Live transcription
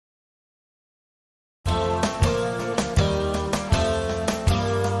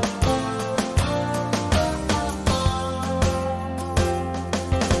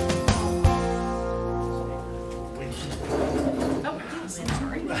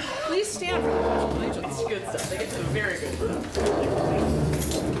Please stand for the Pledge of Allegiance. Good stuff. They get to very good stuff.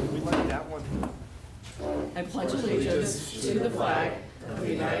 We like that one. I pledge allegiance to the flag of the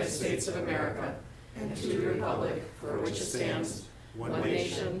United States of America and to the republic for which it stands, one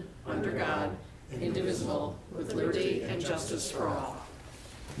nation, under God, indivisible, with liberty and justice for all.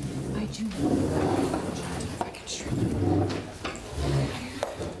 I do know if I can straighten.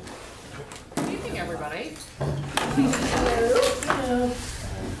 Good evening, everybody. Hello.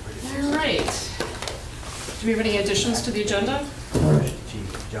 All right. Do we have any additions to the agenda?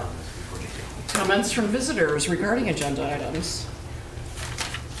 Comments from visitors regarding agenda items.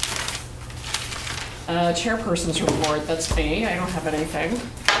 Chairperson's report, that's me. I don't have anything.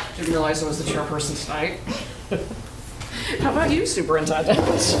 Didn't realize it was the chairperson's night. How about you, Superintendent?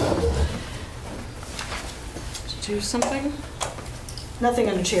 Do something? Nothing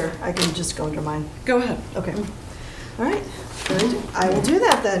under chair. I can just go under mine. Go ahead. Okay. All right. I will do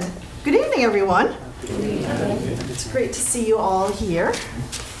that then. Good evening, everyone. It's great to see you all here.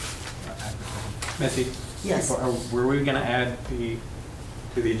 Missy? Yes. Were we going to add to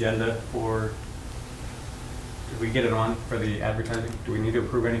the agenda for, did we get it on for the advertising? Do we need to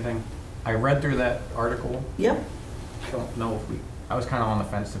approve anything? I read through that article. Yep. I don't know if I was kind of on the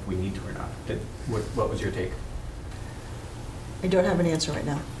fence if we need to or not. What was your take? I don't have an answer right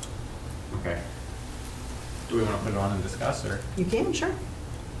now. Okay. Do we want to put it on and discuss, or? You can, sure.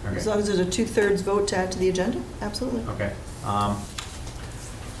 Okay. As long as there's a 2/3 vote to add to the agenda, absolutely. Okay.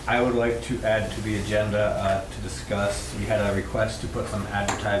 I would like to add to the agenda to discuss, we had a request to put some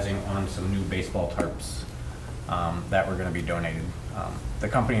advertising on some new baseball tarps that were going to be donated. The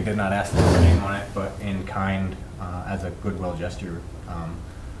company did not ask for their name on it, but in kind, as a goodwill gesture,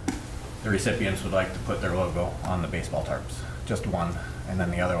 the recipients would like to put their logo on the baseball tarps. Just one, and then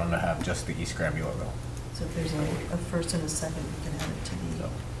the other one to have just the East Granby logo. So if there's a first and a second, we can add it to the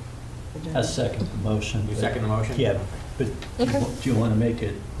agenda. I second the motion. You second the motion? Yeah, but Okay. do you want to make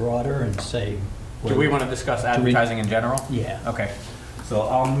it broader and say? Do we want to discuss advertising in general? Yeah. Okay. So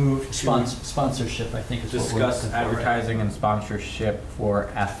I'll move to Sponsorship, I think is what we're discuss looking for, right? advertising and sponsorship for,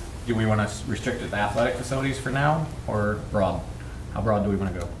 do we want to restrict it to athletic facilities for now, or broad? How broad do we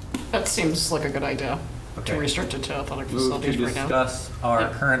want to go? That seems like a good idea, Okay. to restrict it to athletic Move to facilities right now. discuss our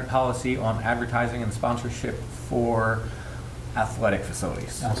Yep. current policy on advertising and sponsorship for athletic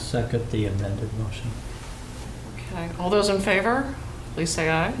facilities. I'll second the amended motion. Okay, all those in favor, please say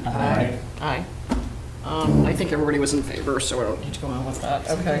aye. Aye. Aye. I think everybody was in favor, so we don't need to go on with that.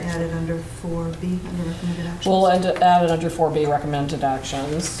 So we can Okay. add it under 4B, under recommended actions. We'll add it under 4B, recommended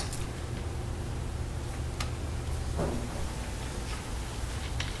actions.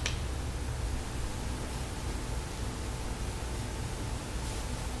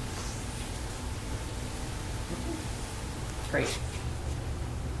 Great.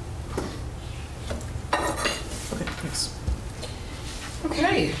 Okay, thanks.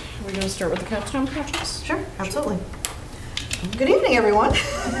 Okay, are we going to start with the capstone projects? Sure, absolutely. Good evening, everyone.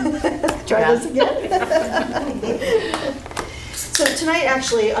 Try this again. So tonight,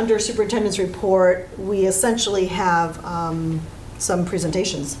 actually, under superintendent's report, we essentially have some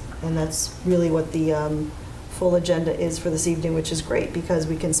presentations, and that's really what the full agenda is for this evening, which is great because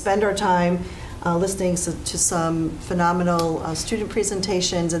we can spend our time listening to some phenomenal student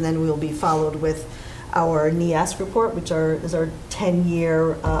presentations, and then we'll be followed with our NEASC report, which is our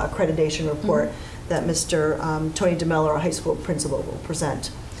 10-year accreditation report that Mr. Tony DeMello, our high school principal, will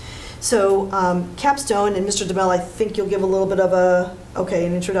present. So capstone, and Mr. DeMello, I think you'll give a little bit of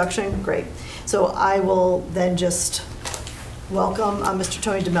an introduction? Great. So I will then just welcome Mr.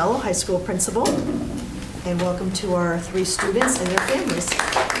 Tony DeMello, high school principal, and welcome to our 3 students and their families.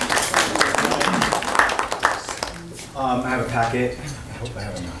 I have a packet. I hope I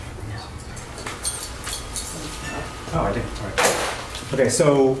have enough. Oh, I did. All right. Okay,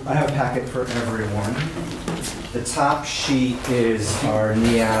 so I have a packet for everyone. The top sheet is our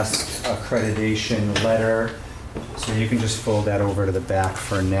NEASC accreditation letter. So you can just fold that over to the back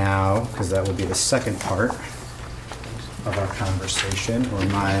for now, because that will be the second part of our conversation or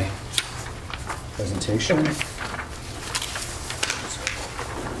my presentation.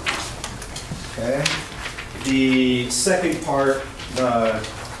 Okay. The second part,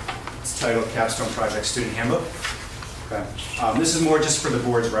 it's titled Capstone Project Student Handbook. Okay. This is more just for the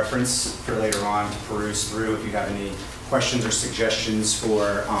board's reference for later on to peruse through if you have any questions or suggestions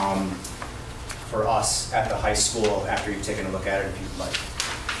for us at the high school after you've taken a look at it, if you'd like.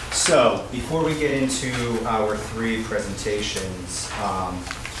 So before we get into our 3 presentations,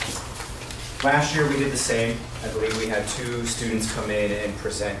 last year we did the same. I believe we had 2 students come in and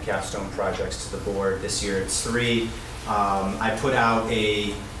present capstone projects to the board. This year it's 3. I put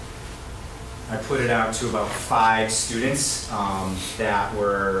it out to about 5 students that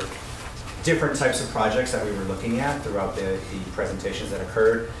were different types of projects that we were looking at throughout the presentations that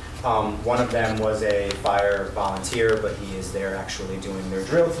occurred. One of them was a fire volunteer, but he is there actually doing their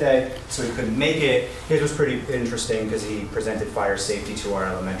drill today, so he couldn't make it. His was pretty interesting because he presented fire safety to our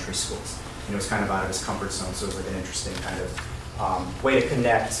elementary schools. And it was kind of out of his comfort zone, so it was like an interesting kind of way to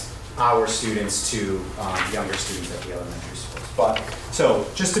connect our students to younger students at the elementary schools. But, so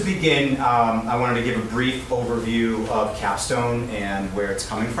just to begin, I wanted to give a brief overview of Capstone and where it's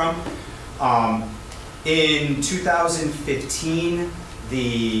coming from. In 2015,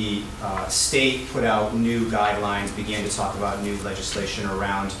 the state put out new guidelines, began to talk about new legislation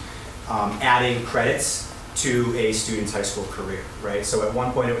around adding credits to a student's high school career, right? So at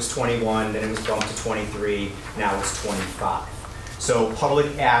one point it was 21, then it was bumped to 23, now it's 25. So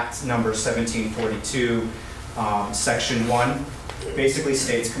Public Act number 1742, section 1, basically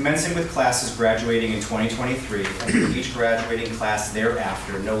states, commencing with classes graduating in 2023, and for each graduating class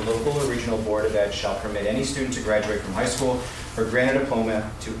thereafter, no local or regional board of ed shall permit any student to graduate from high school or grant a diploma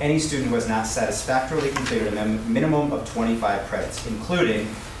to any student who has not satisfactorily completed a minimum of 25 credits, including,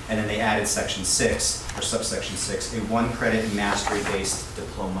 and then they added section 6, or subsection 6, a 1-credit mastery-based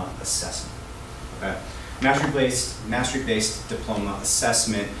diploma assessment. Okay? Mastery-based diploma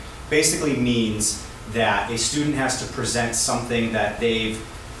assessment basically means that a student has to present something that they've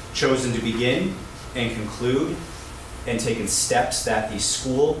chosen to begin and conclude and taken steps that the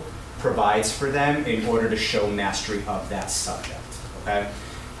school provides for them in order to show mastery of that subject, okay?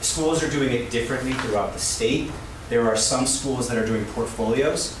 Schools are doing it differently throughout the state. There are some schools that are doing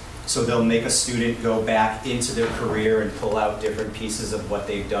portfolios, so they'll make a student go back into their career and pull out different pieces of what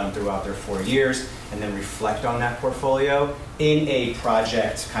they've done throughout their 4 years and then reflect on that portfolio in a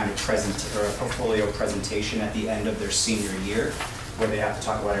project kind of or a portfolio presentation at the end of their senior year, where they have to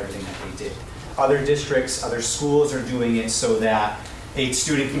talk about everything that they did. Other districts, other schools are doing it so that a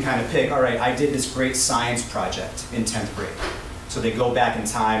student can kind of pick, all right, I did this great science project in 10th grade. So they go back in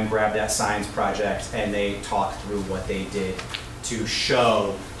time, grab that science project, and they talk through what they did to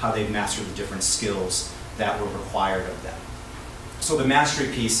show how they've mastered the different skills that were required of them. So the mastery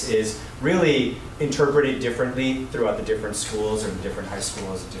piece is really interpreted differently throughout the different schools or the different high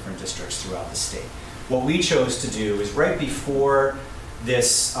schools and different districts throughout the state. What we chose to do is right before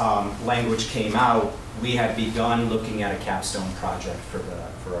this language came out, we had begun looking at a capstone project for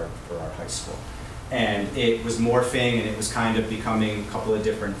our high school. And it was morphing and it was kind of becoming a couple of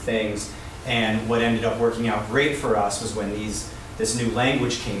different things. And what ended up working out great for us was when this new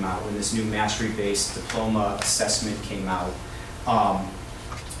language came out, when this new mastery-based diploma assessment came out,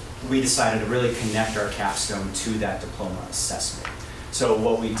 we decided to really connect our capstone to that diploma assessment. So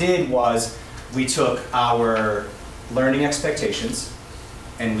what we did was we took our learning expectations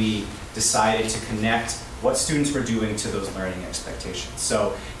and we decided to connect what students were doing to those learning expectations.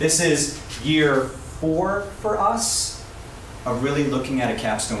 So this is year 4 for us of really looking at a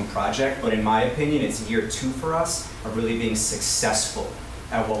capstone project, but in my opinion, it's year 2 for us of really being successful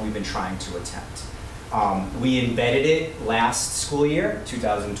at what we've been trying to attempt. We embedded it last school year,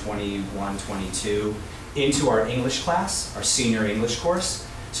 2021-22, into our English class, our senior English course.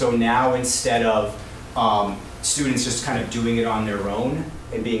 So now instead of students just kind of doing it on their own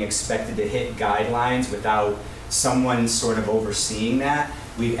and being expected to hit guidelines without someone sort of overseeing that,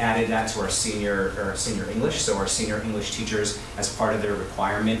 we've added that to our senior English. So our senior English teachers, as part of their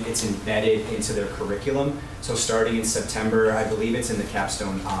requirement, it's embedded into their curriculum. So starting in September, I believe it's in the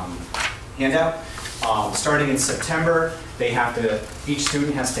capstone handout. Starting in September, each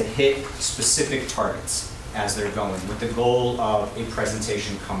student has to hit specific targets as they're going, with the goal of a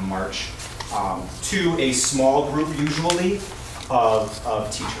presentation come March to a small group usually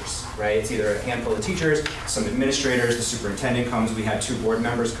of teachers, right? It's either a handful of teachers, some administrators, the superintendent comes. We had 2 board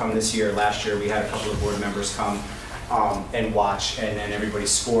members come this year. Last year we had a couple of board members come and watch, and then everybody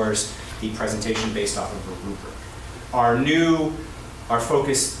scores the presentation based off of a rubric. Our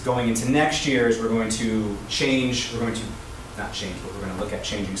focus going into next year is we're going to look at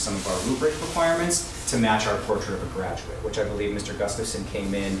changing some of our rubric requirements to match our portrait of a graduate, which I believe Mr. Gustafson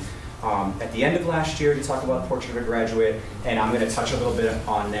came in at the end of last year to talk about portrait of a graduate, and I'm going to touch a little bit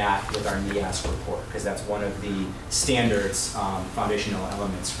on that with our NEASC report, because that's one of the standards, foundational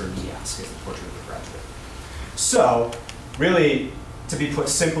elements for NEASC, is the portrait of a graduate. So, really, to be put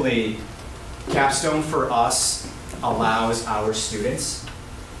simply, capstone for us allows our students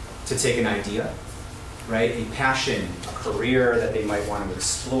to take an idea, right? A passion, a career that they might want to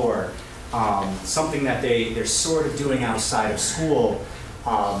explore, something that they're sort of doing outside of school,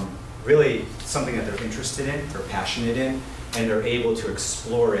 really something that they're interested in, they're passionate in, and they're able to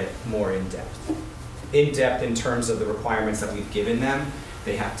explore it more in depth. In depth in terms of the requirements that we've given them,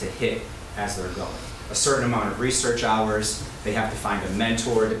 they have to hit as they're going. A certain amount of research hours, they have to find a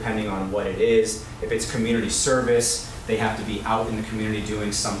mentor depending on what it is. If it's community service, they have to be out in the community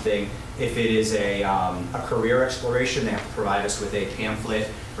doing something. If it is a career exploration, they have to provide us with a pamphlet,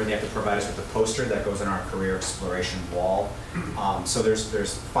 or they have to provide us with a poster that goes on our career exploration wall. So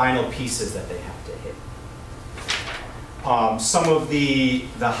there's final pieces that they have to hit. Some of the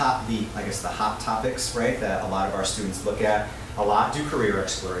hot topics, right, that a lot of our students look at, a lot do career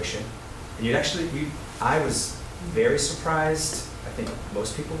exploration. And I was very surprised, I think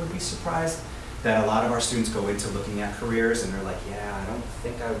most people would be surprised, that a lot of our students go into looking at careers and they're like, yeah, I don't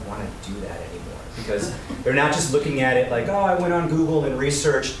think I want to do that anymore. Because they're not just looking at it like, oh, I went on Google and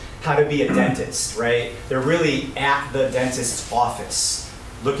researched how to be a dentist, right? They're really at the dentist's office,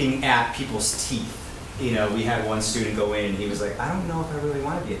 looking at people's teeth. You know, we had one student go in and he was like, I don't know if I really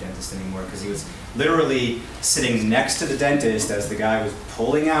want to be a dentist anymore, because he was literally sitting next to the dentist as the guy was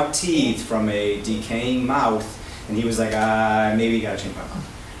pulling out teeth from a decaying mouth, and he was like, maybe you gotta change my mind,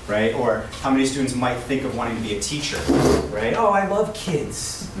 right? Or how many students might think of wanting to be a teacher, right? Oh, I love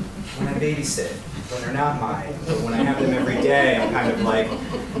kids when I babysit, when they're not mine, but when I have them every day, I'm kind of like,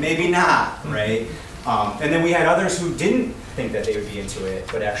 maybe not, right? And then we had others who didn't think that they would be into it,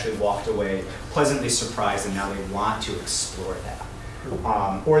 but actually walked away pleasantly surprised, and now they want to explore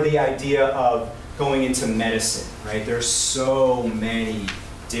that. Or the idea of going into medicine, right? There's so many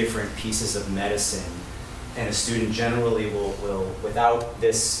different pieces of medicine, and a student generally will without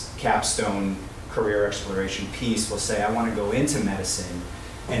this capstone career exploration piece, will say, I want to go into medicine.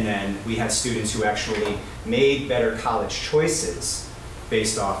 And then we had students who actually made better college choices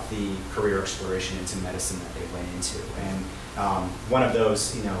based off the career exploration into medicine that they went into. And one of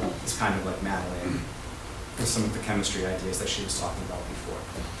those, you know, is kind of like Madeline, with some of the chemistry ideas that she was talking about before.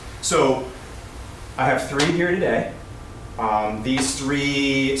 So I have 3 here today. These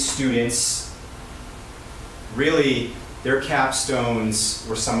 3 students, really, their capstones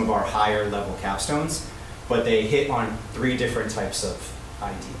were some of our higher level capstones, but they hit on 3 different types of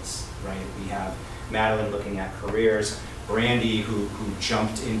ideas, right? We have Madeline looking at careers, Brandy, who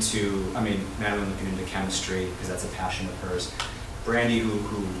jumped into, Madeline looking into chemistry, because that's a passion of hers. Brandy,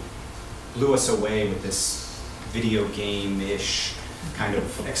 who blew us away with this video game-ish kind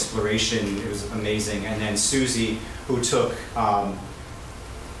of exploration. It was amazing. And then Susie, who took a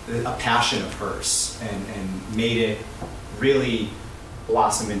passion of hers and made it really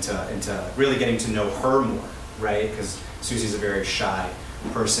blossom into really getting to know her more, right? Because Susie's a very shy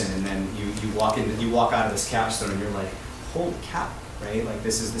person, and then you walk out of this capstone and you're like, holy cow, right? Like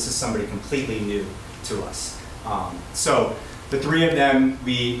this is somebody completely new to us. So the 3 of them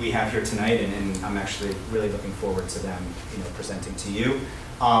we have here tonight, and I'm actually really looking forward to them, presenting to you.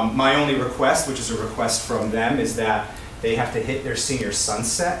 My only request, which is a request from them, is that they have to hit their senior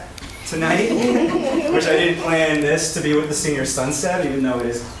sunset tonight, which I didn't plan this to be with the senior sunset, even though it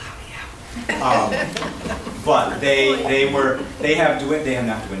is cloudy out. But they have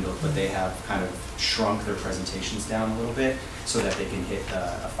not dwindled, but they have kind of shrunk their presentations down a little bit so that they can hit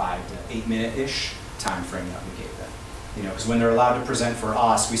a 5 to 8 minute-ish time frame that we gave them. Because when they're allowed to present for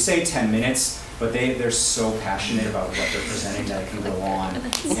us, we say 10 minutes, but they're so passionate about what they're presenting that it can go on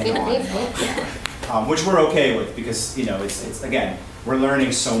and on and on. Which we're okay with, because it's again, we're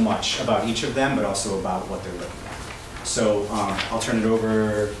learning so much about each of them, but also about what they're looking at. So I'll turn it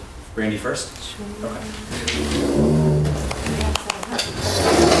over, Brandy first. Sure.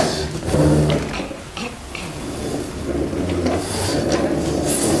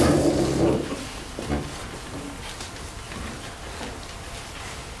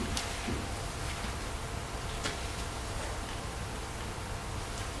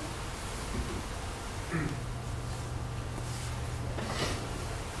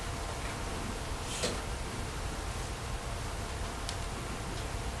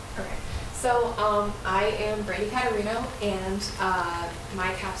 Okay. So I am Brandy Catarino, and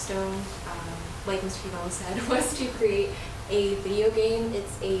my capstone, like Mr. Fivone said, was to create a video game.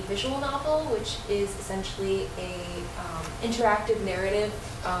 It's a visual novel, which is essentially a interactive narrative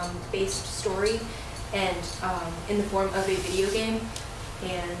based story, and in the form of a video game.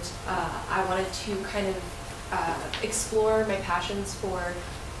 And I wanted to kind of explore my passions for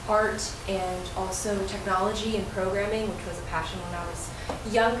art and also technology and programming, which was a passion when I was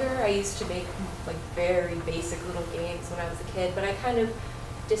younger. I used to make like very basic little games when I was a kid, but I kind of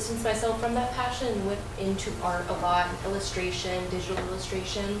distanced myself from that passion and went into art a lot, illustration, digital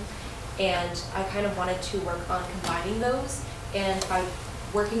illustration, and I kind of wanted to work on combining those. And by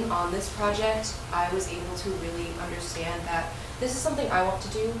working on this project, I was able to really understand that this is something I want to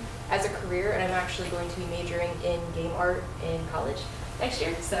do as a career, and I'm actually going to be majoring in game art in college next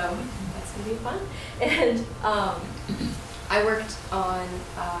year, so that's going to be fun. And I worked on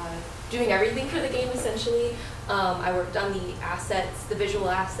doing everything for the game, essentially. I worked on the assets, the visual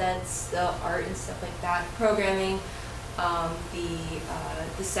assets, the art and stuff like that, programming,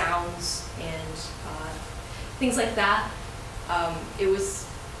 the sounds, and things like that.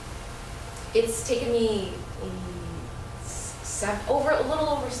 It's taken me a little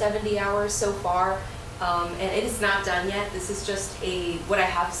over 70 hours so far, and it is not done yet. This is just what I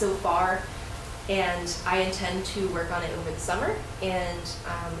have so far, and I intend to work on it over the summer, and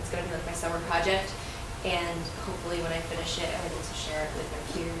it's going to be like my summer project, and hopefully when I finish it, I'm able to share it with my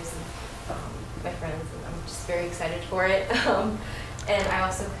peers and my friends, and I'm just very excited for it. And I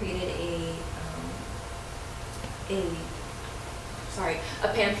also created a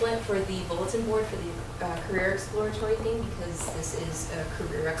pamphlet for the bulletin board for the career exploratory thing, because this is a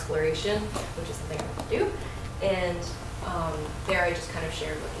career exploration, which is something I want to do. And there I just kind of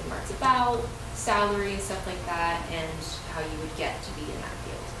shared what game art's about, salary and stuff like that, and how you would get to be in that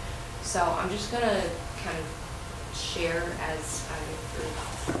field. So I'm just going to kind of share as I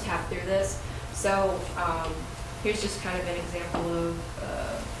tap through this. So here's just kind of an example of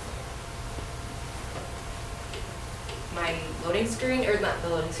my loading screen, or not the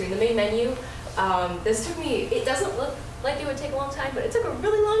loading screen, the main menu. This took me, it doesn't look like it would take a long time, but it took a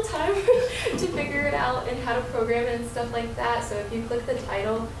really long time to figure it out and how to program it and stuff like that. So if you click the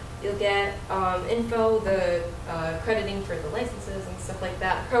title, you'll get info, the crediting for the licenses and stuff like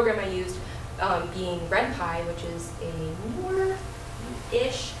that. The program I used being Granby, which is a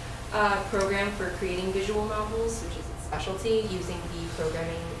more-ish program for creating visual novels, which is its specialty, using the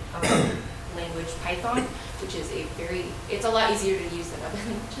programming language Python, which is it's a lot easier to use than other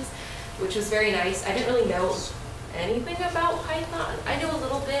languages, which was very nice. I didn't really know anything about Python. I knew a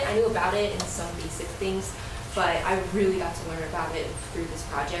little bit, I knew about it and some basic things, but I really got to learn about it through this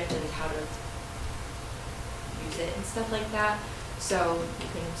project and how to use it and stuff like that. So you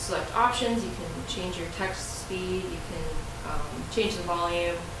can select options, you can change your text speed, you can change the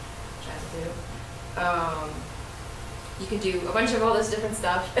volume, which I do. You can do a bunch of all this different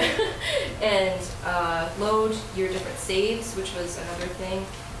stuff and load your different saves, which was another thing,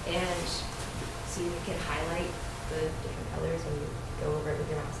 and so you can highlight the different colors when you go over it with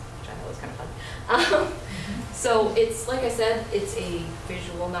your mouse, which I thought was kind of fun. So it's, like I said, it's a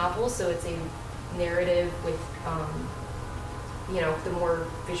visual novel, so it's a narrative with, the more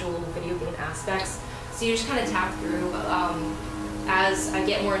visual video game aspects. So you just kind of tap through. As I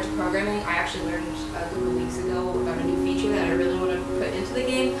get more into programming, I actually learned a couple of weeks ago about a new feature that I really want to put into the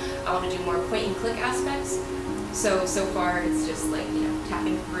game. I want to do more point and click aspects. So far it's just like,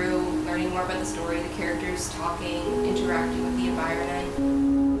 tapping through, learning more about the story, the characters talking, interacting with the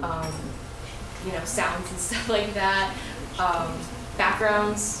environment, sounds and stuff like that.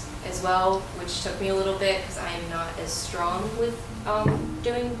 Backgrounds as well, which took me a little bit because I am not as strong with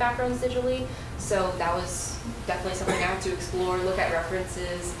doing backgrounds digitally. So that was definitely something I had to explore, look at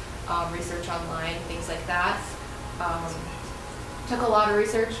references, research online, things like that. Took a lot of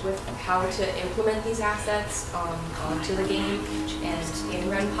research with how to implement these assets onto the game and in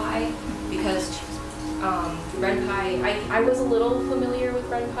Granby, because Granby, I was a little familiar with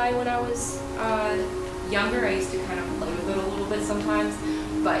Granby when I was younger. I used to kind of play with it a little bit sometimes,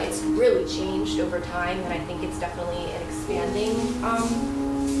 but it's really changed over time, and I think it's definitely an expanding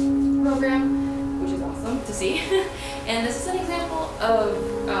program, which is awesome to see. And this is an example of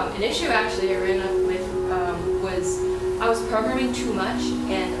an issue actually I ran up with, was I was programming too much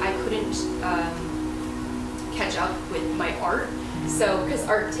and I couldn't catch up with my art. So, because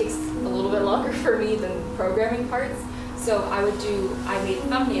art takes a little bit longer for me than programming parts. So I made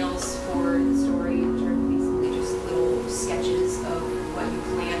thumbnails for the story, which are basically just little sketches of what you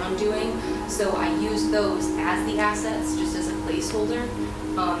plan on doing. So I used those as the assets, just as a placeholder.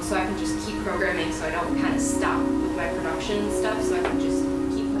 So I can just keep programming so I don't kind of stop with my production stuff, so I can just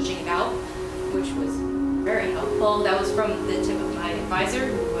keep pushing it out, which was very helpful. That was from the tip of my advisor,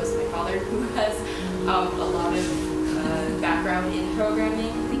 who was my father, who has a lot of background in programming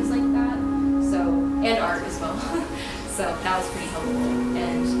and things like that, and art as well. So that was pretty helpful.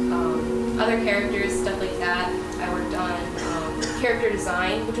 And other characters, stuff like that. I worked on character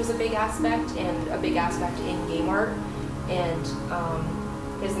design, which was a big aspect, and a big aspect in game art. And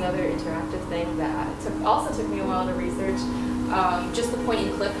here's another interactive thing that also took me a while to research. Just the point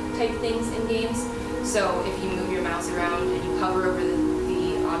and click type things in games. So if you move your mouse around and you hover over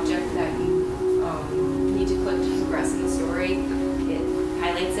the object that you need to click to progress in the story, it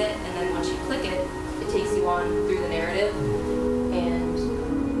highlights it, and then once you click it, it takes you on through the narrative, and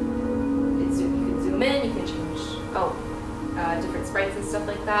you can zoom in, you can change different sprites and stuff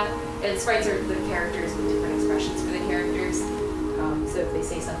like that. And sprites are the characters with different expressions for the characters. So if they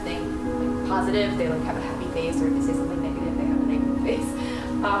say something like positive, they like have a happy face, or if they say something negative, they have a negative face.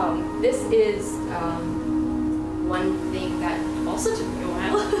 This is one thing that also took me a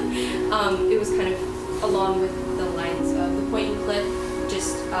while. It was kind of along with the lines of the point and click,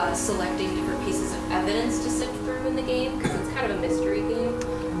 just selecting different pieces of evidence to sift through in the game, because it's kind of a mystery game.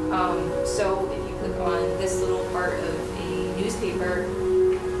 So if you click on this little part of a newspaper,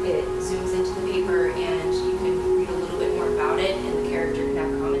 it zooms into the paper and you can read a little bit more about it, and the character can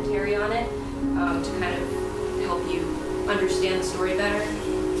have commentary on it to kind of help you understand the story better.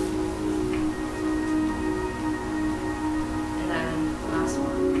 And then the last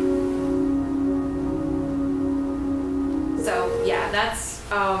one. So yeah, that's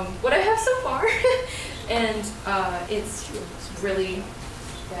what I have so far. And it's really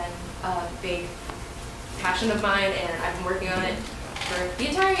been a big passion of mine, and I've been working on it for the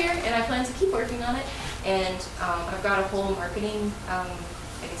entire year, and I plan to keep working on it. And I've got a whole marketing, I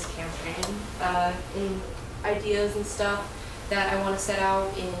guess, campaign in ideas and stuff that I want to set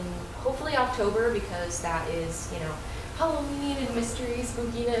out in hopefully October, because that is, you know, Halloween and mystery,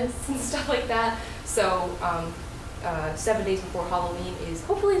 spookiness and stuff like that. So 7 days before Halloween is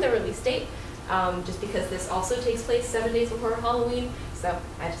hopefully the release date, just because this also takes place 7 days before Halloween. So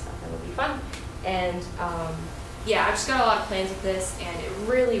I just thought that would be fun. And yeah, I've just got a lot of plans with this, and it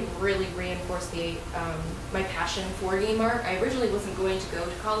really, really reinforced my passion for game art. I originally wasn't going to go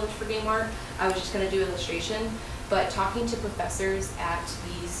to college for game art. I was just going to do illustration. But talking to professors at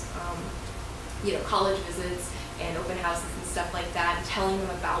these, you know, college visits and open houses and stuff like that, and telling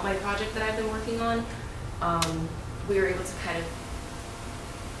them about my project that I've been working on, we were able to kind of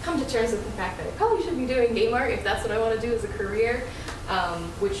come to terms with the fact that I probably should be doing game art if that's what I want to do as a career,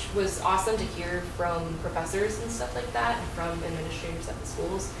 which was awesome to hear from professors and stuff like that, and from administrators at the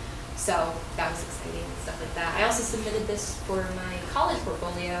schools. So that was exciting and stuff like that. I also submitted this for my college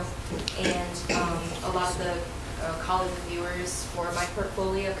portfolio, and a lot of the college reviewers for my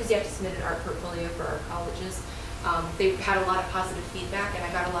portfolio, because you have to submit an art portfolio for our colleges, they had a lot of positive feedback, and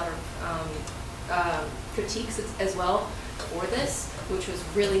I got a lot of critiques as well for this, which was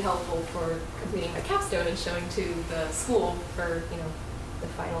really helpful for completing my capstone and showing to the school for, you know, the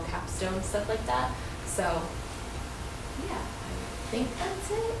final capstone and stuff like that. So yeah, I think that's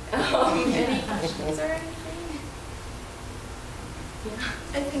it. Any questions or anything?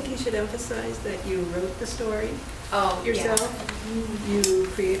 Yeah. I think you should emphasize that you wrote the story yourself. Yeah. You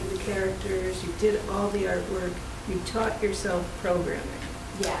created the characters, you did all the artwork, you taught yourself programming.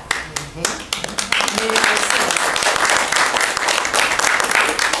 Yeah. May I say,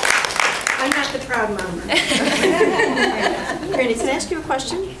 I'm not the proud mama. Granny, can I ask you a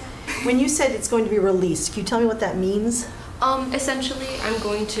question? When you said it's going to be released, can you tell me what that means? Essentially, I'm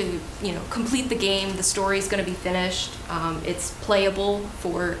going to, you know, complete the game. The story is going to be finished. It's playable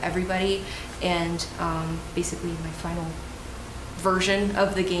for everybody, and basically my final version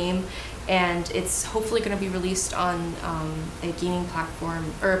of the game. And it's hopefully going to be released on a gaming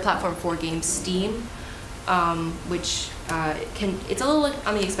platform, or a platform for games, Steam, which it's a little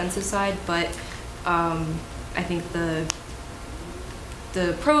on the expensive side, but I think the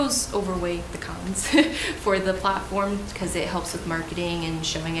pros overweigh the cons for the platform, because it helps with marketing and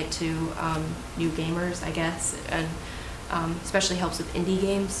showing it to new gamers, I guess, and especially helps with indie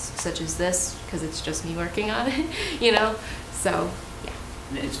games such as this, because it's just me working on it, you know. So yeah.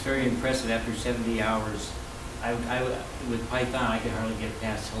 It's very impressive. After 70 hours, with Python, I could hardly get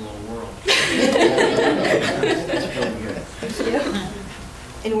past Hello World. That's really good. Yeah.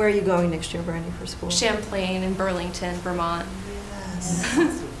 And where are you going next year, Brandy, for school? Champlain and Burlington, Vermont.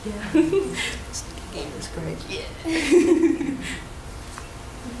 Yes. Yeah. Game is great. Yeah.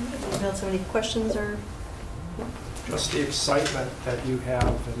 Anyone else have any questions or? Just the excitement that you have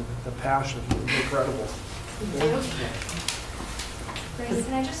and the passion, incredible. Brandon,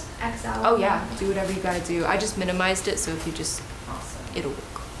 can I just X out? Oh yeah, do whatever you gotta do. I just minimized it, so if you just, it'll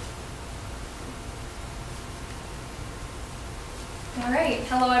work. All right,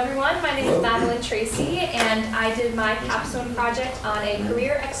 hello everyone. My name is Madeline Tracy, and I did my capstone project on a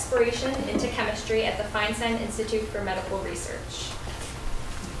career exploration into chemistry at the Feinstein Institute for Medical Research.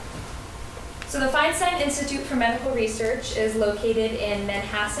 So the Feinstein Institute for Medical Research is located in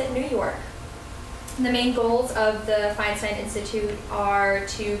Manhasset, New York. The main goals of the Feinstein Institute are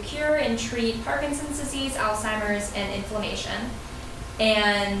to cure and treat Parkinson's disease, Alzheimer's, and inflammation.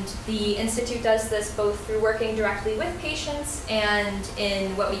 And the Institute does this both through working directly with patients and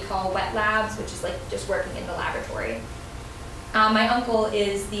in what we call wet labs, which is like just working in the laboratory. My uncle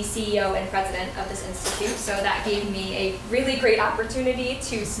is the CEO and president of this institute, so that gave me a really great opportunity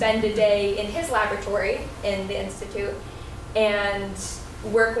to spend a day in his laboratory in the institute and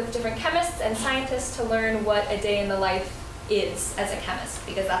work with different chemists and scientists to learn what a day in the life is as a chemist,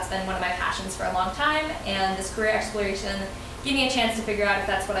 because that's been one of my passions for a long time, and this career exploration gave me a chance to figure out if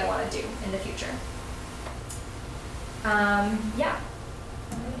that's what I want to do in the future. Yeah.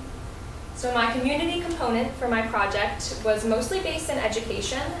 So my community component for my project was mostly based in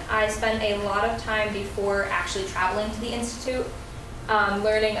education. I spent a lot of time before actually traveling to the Institute,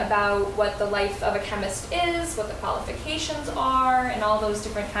 learning about what the life of a chemist is, what the qualifications are, and all those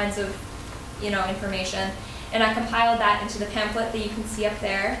different kinds of, information. And I compiled that into the pamphlet that you can see up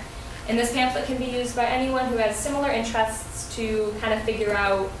there. And this pamphlet can be used by anyone who has similar interests to kind of figure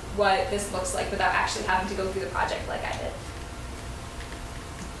out what this looks like without actually having to go through the project like I did.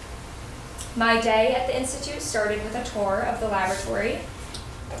 My day at the Institute started with a tour of the laboratory.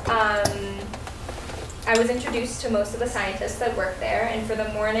 I was introduced to most of the scientists that work there, and for the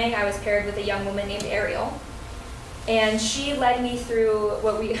morning I was paired with a young woman named Ariel. And she led me through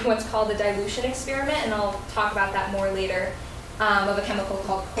what's called the dilution experiment, and I'll talk about that more later, of a chemical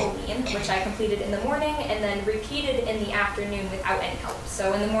called choline, which I completed in the morning and then repeated in the afternoon without any help.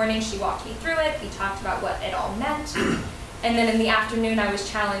 So in the morning she walked me through it, we talked about what it all meant, and then in the afternoon I was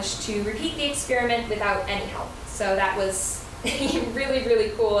challenged to repeat the experiment without any help. So that was really,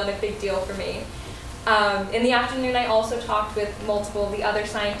 really cool and a big deal for me. In the afternoon, I also talked with multiple of the other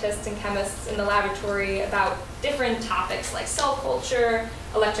scientists and chemists in the laboratory about different topics like cell culture,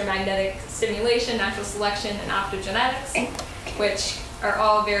 electromagnetic stimulation, natural selection, and optogenetics, which are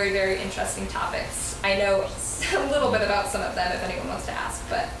all very, very interesting topics. I know a little bit about some of them if anyone wants to ask,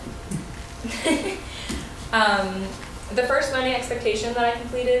 but the first learning expectation that I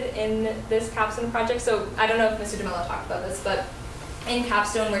completed in this capstone project, so I don't know if Mr. DeMello talked about this, but in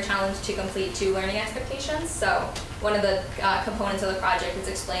capstone we're challenged to complete 2 learning expectations, so one of the components of the project is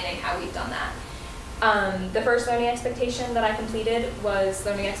explaining how we've done that. The first learning expectation that I completed was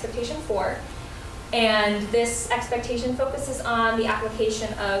learning expectation 4, and this expectation focuses on the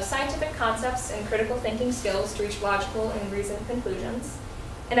application of scientific concepts and critical thinking skills to reach logical and reasoned conclusions.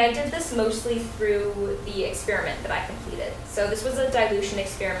 And I did this mostly through the experiment that I completed. So this was a dilution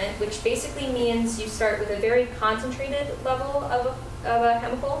experiment, which basically means you start with a very concentrated level of a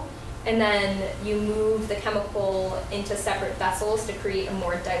chemical, and then you move the chemical into separate vessels to create a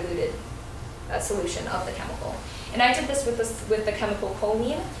more diluted solution of the chemical. And I did this with the chemical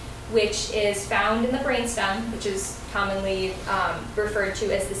choline, which is found in the brainstem, which is commonly referred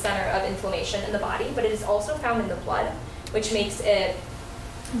to as the center of inflammation in the body, but it is also found in the blood, which makes it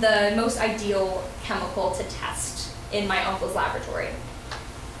the most ideal chemical to test in my uncle's laboratory.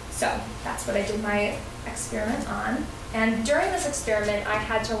 So that's what I did my experiment on. And during this experiment, I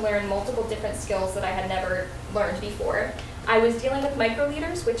had to learn multiple different skills that I had never learned before. I was dealing with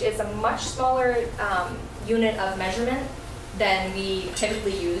microliters, which is a much smaller unit of measurement than we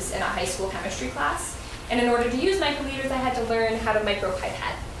typically use in a high school chemistry class. And in order to use microliters, I had to learn how to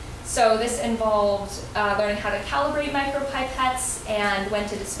micropipette. So this involved learning how to calibrate micropipettes and when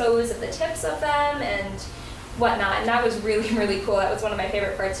to dispose of the tips of them and whatnot. And that was really, really cool. That was one of my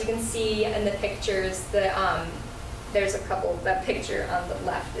favorite parts. You can see in the pictures that there's a couple. That picture on the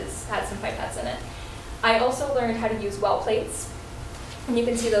left had some pipettes in it. I also learned how to use well plates. And you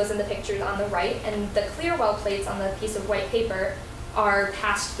can see those in the pictures on the right. And the clear well plates on the piece of white paper are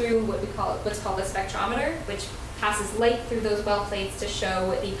passed through what's called a spectrometer, which passes light through those well plates to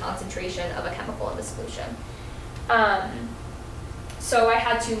show the concentration of a chemical in the solution. So I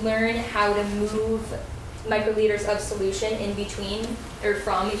had to learn how to move microliters of solution in between or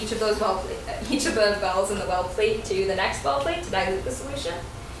from each of those each of the wells in the well plate to the next well plate to dilute the solution,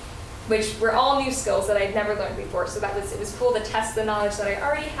 which were all new skills that I'd never learned before. So it was cool to test the knowledge that I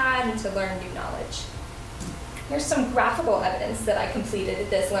already had and to learn new knowledge. Here's some graphical evidence that I completed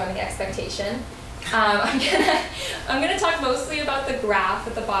this learning expectation. I'm gonna talk mostly about the graph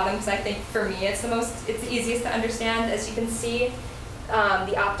at the bottom because I think for me it's the easiest to understand. As you can see,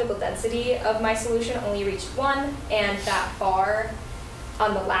 the optical density of my solution only reached 1, and that bar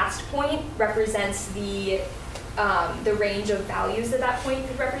on the last point represents the range of values that point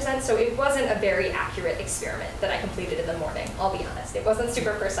could represent. So it wasn't a very accurate experiment that I completed in the morning, I'll be honest. It wasn't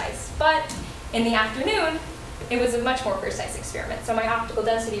super precise, but in the afternoon, it was a much more precise experiment. So my optical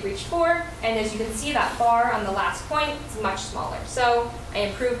density reached 4, and as you can see, that bar on the last point is much smaller. So I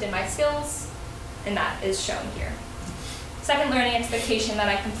improved in my skills, and that is shown here. Second learning expectation that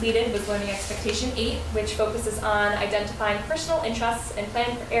I completed was learning expectation 8, which focuses on identifying personal interests and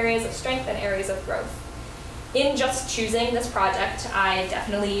planning for areas of strength and areas of growth. In just choosing this project, I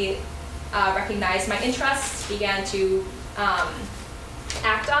definitely recognized my interests, began to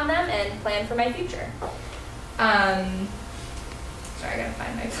act on them, and plan for my future. Sorry, I gotta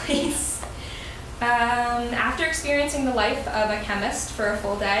find my place. After experiencing the life of a chemist for a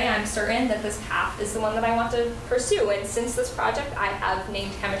full day, I'm certain that this path is the one that I want to pursue. And since this project, I have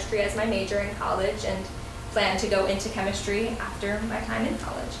named chemistry as my major in college and plan to go into chemistry after my time in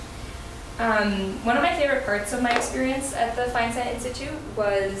college. One of my favorite parts of my experience at the Feinstein Institute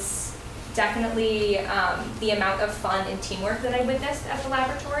was definitely the amount of fun and teamwork that I witnessed at the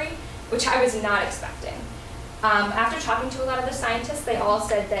laboratory, which I was not expecting. After talking to a lot of the scientists, they all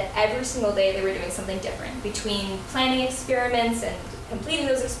said that every single day they were doing something different. Between planning experiments and completing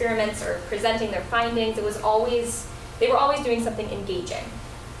those experiments or presenting their findings, they were always doing something engaging.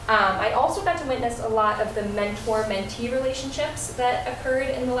 I also got to witness a lot of the mentor-mentee relationships that occurred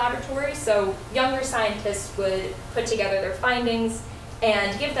in the laboratory. So younger scientists would put together their findings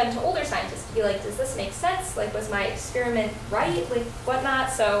and give them to older scientists to be like, does this make sense? Like, was my experiment right? Like, whatnot?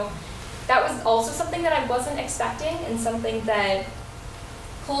 So that was also something that I wasn't expecting and something that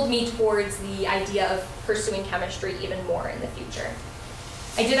pulled me towards the idea of pursuing chemistry even more in the future.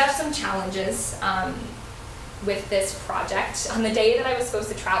 I did have some challenges with this project. On the day that I was supposed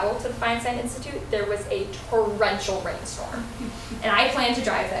to travel to the Feinstein Institute, there was a torrential rainstorm. And I planned to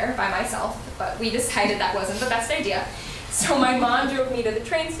drive there by myself, but we decided that wasn't the best idea. So my mom drove me to the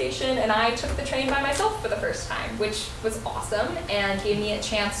train station, and I took the train by myself for the first time, which was awesome and gave me a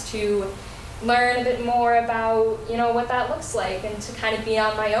chance to learn a bit more about, what that looks like and to kind of be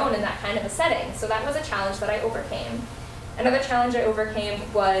on my own in that kind of a setting. So that was a challenge that I overcame. Another challenge I overcame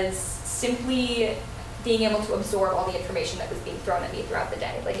was simply being able to absorb all the information that was being thrown at me throughout the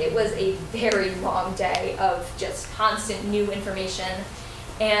day. Like, it was a very long day of just constant new information.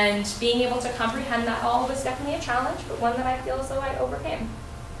 And being able to comprehend that all was definitely a challenge, but one that I feel as though I overcame.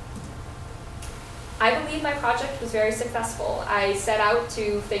 I believe my project was very successful. I set out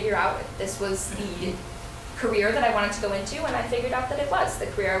to figure out if this was the career that I wanted to go into, and I figured out that it was the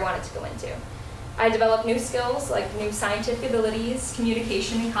career I wanted to go into. I developed new skills like new scientific abilities,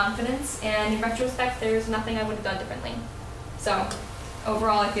 communication, and confidence, and in retrospect, there's nothing I would have done differently. So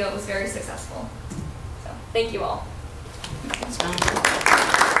overall, I feel it was very successful. So thank you all.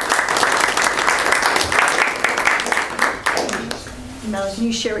 Melanie, can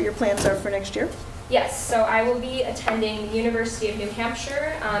you share what your plans are for next year? Yes, so I will be attending the University of New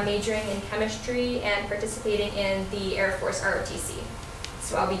Hampshire, majoring in chemistry and participating in the Air Force ROTC.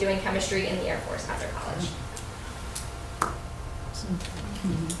 So I'll be doing chemistry in the Air Force after college.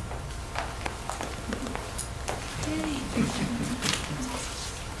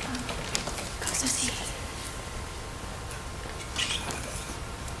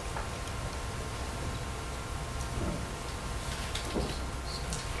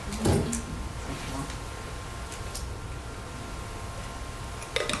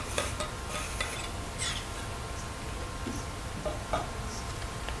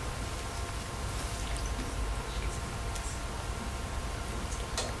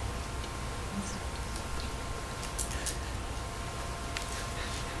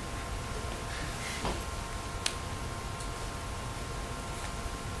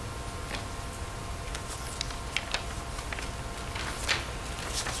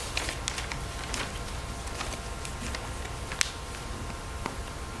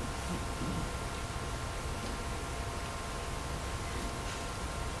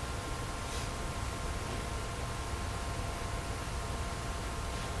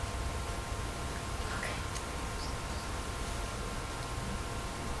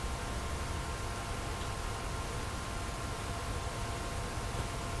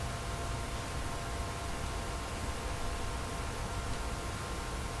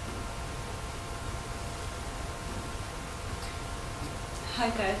 Hi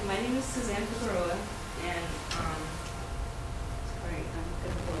guys, my name is Suzanne Figueroa, and sorry, I'm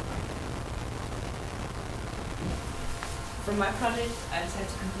gonna pull it up. For my project, I just had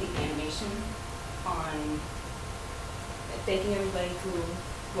to complete animation on thanking everybody who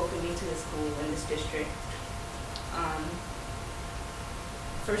welcomed me to the school in this district.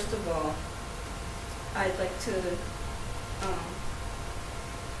 First of all, I'd like to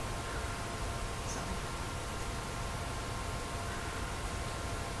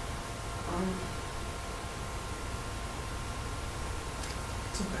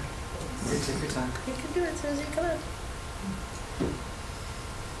It's okay. You take your time. You can do it as soon as you come out.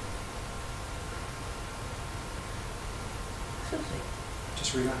 Susie?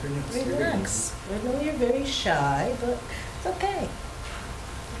 Just read off your notes. You're good. Relax. I know you're very shy, but it's okay.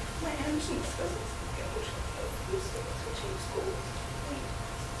 My ambition is to get switching schools,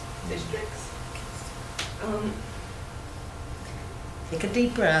 districts. Take a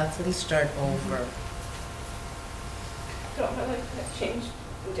deep breath and start over. Throughout my life, I've changed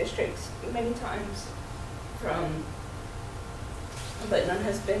districts many times but none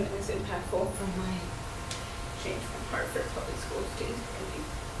has been as impactful from my change from Hartford Public Schools to East Granby.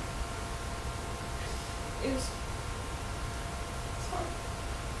 It's hard.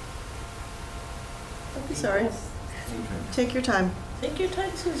 Don't be sorry. Take your time. Take your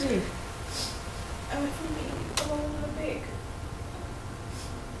time, Susie. I went from being alone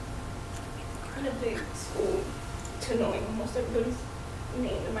in a big school to knowing almost everybody's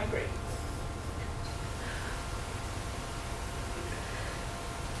name in my grade.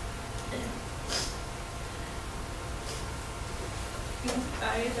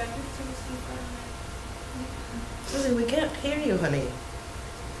 I adapted to this environment. Susie, we can't hear you, honey.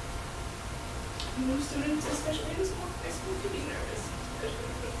 New students, especially in small high school, can be nervous.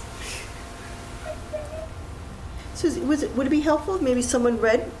 Susie, would it be helpful if maybe someone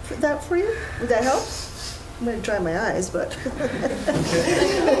read that for you? Would that help? I'm going to dry my eyes, but.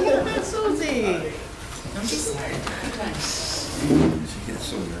 Susie. Don't be scared. She gets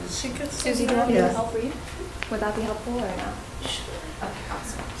so nervous. She gets so Susie, do you want me to Yeah. help read? Would that be helpful or no? Okay,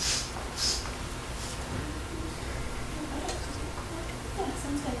 awesome. Yeah,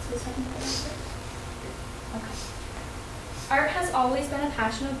 sounds good. So second okay. Art has always been a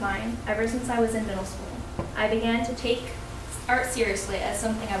passion of mine ever since I was in middle school. I began to take art seriously as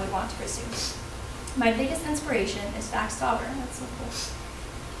something I would want to pursue. My biggest inspiration is Max Dauber. That's so cool.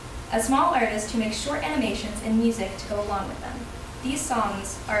 A small artist who makes short animations and music to go along with them. These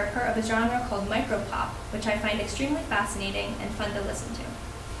songs are part of a genre called micropop, which I find extremely fascinating and fun to listen to.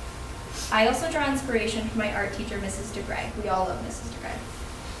 I also draw inspiration from my art teacher, Mrs. DeGray. We all love Mrs. DeGray.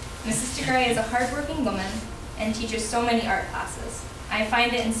 Mrs. DeGray is a hardworking woman and teaches so many art classes. I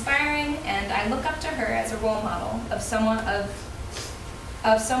find it inspiring, and I look up to her as a role model of somewhere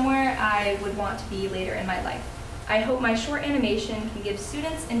I would want to be later in my life. I hope my short animation can give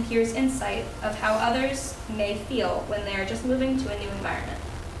students and peers insight of how others may feel when they are just moving to a new environment.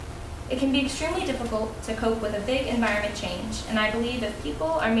 It can be extremely difficult to cope with a big environment change, and I believe if people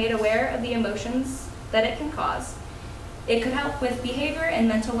are made aware of the emotions that it can cause, it could help with behavior and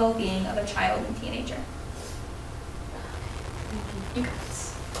mental well-being of a child and teenager. You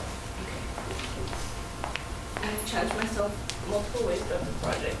guys. I've challenged myself multiple ways throughout the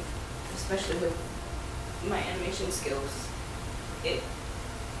project, especially with my animation skills. It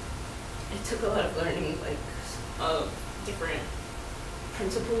took a lot of learning, like, of different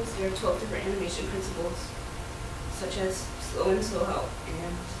principles. There are 12 different animation principles, such as slow in, slow out,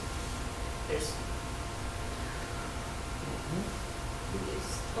 and there's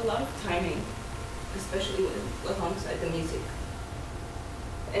a lot of timing, especially alongside the music.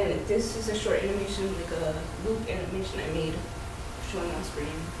 And this is a short animation, like a loop animation I made, showing on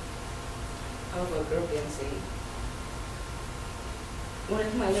screen, of a girl dancing. One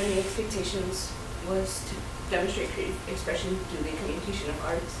of my learning expectations was to demonstrate creative expression through the communication of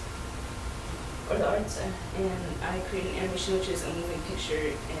arts, or the arts, and I created an animation which is a moving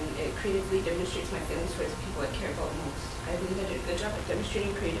picture, and it creatively demonstrates my feelings towards the people I care about most. I believe I did a good job at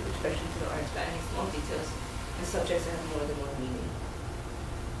demonstrating creative expression through the arts by adding small details and subjects that have more than one meaning.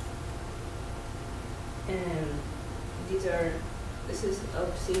 And this is a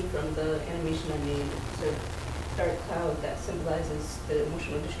scene from the animation I made. It's a dark cloud that symbolizes the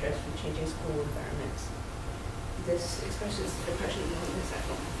emotional distress from changing school environments. This expresses the depression and loneliness I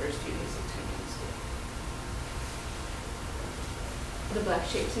felt my first few days of attending school. The black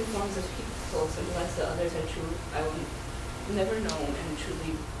shapes and forms of people symbolize the others are true. I will never know and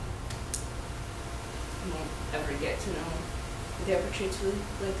truly won't ever get to know the opportunity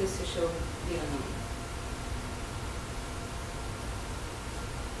like this to show the unknown.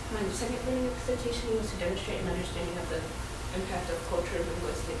 My second learning expectation was to demonstrate an understanding of the impact of culture and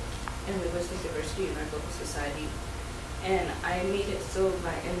linguistic diversity in our global society. And I made it so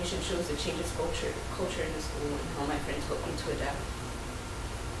my animation shows the changes culture in the school and how my friends help me to adapt.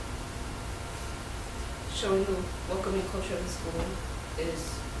 Showing the welcoming culture of the school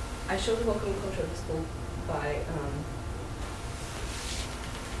I show the welcoming culture of the school by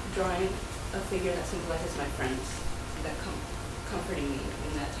drawing a figure that symbolizes my friends that comforting me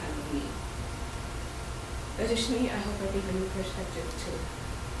in that time of need. Additionally, I hope I give a new perspective to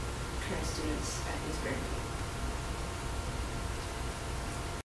current students at East Granby.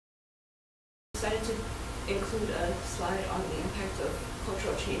 I decided to include a slide on the impact of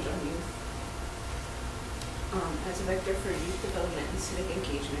cultural change on youth. As a vector for youth development and civic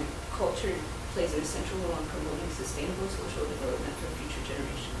engagement, culture plays an essential role in promoting sustainable social development for future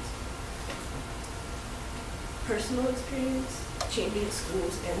generations. Personal experience changing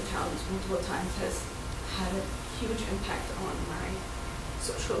schools and towns multiple times has had a huge impact on my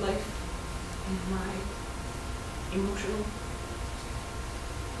social life and my emotional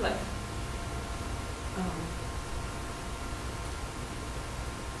life.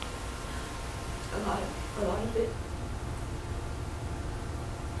 A lot of it.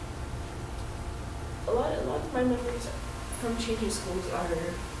 A lot of my memories from changing schools are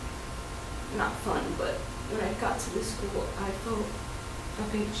not fun, but when I got to this school, I felt a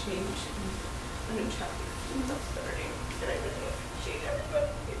big change and a new chapter was starting, and I really appreciate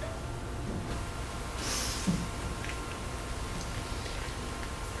everybody here.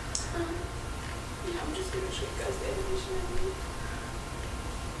 Yeah, I'm just gonna show you guys the animation I made.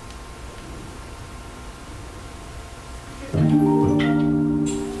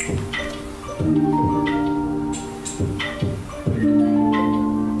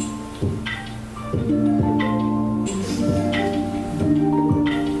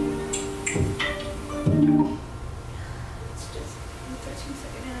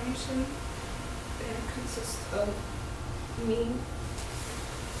 Me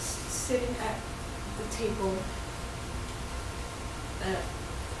sitting at the table that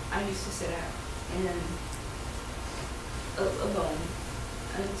I used to sit at and alone,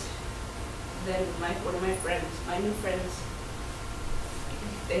 and then one of my friends, my new friends,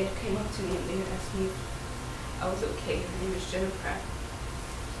 they came up to me and they had asked me if I was okay. Her name is Jennifer.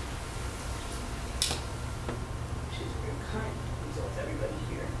 She's very kind, so is everybody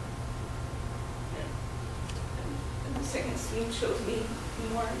here. And the second scene shows me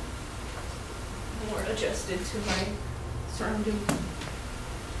more adjusted to my surroundings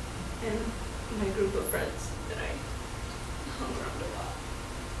and my group of friends that I hung around a lot.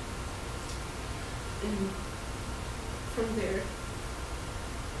 And from there,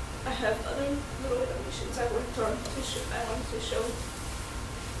 I have other little animations I worked on I wanted to show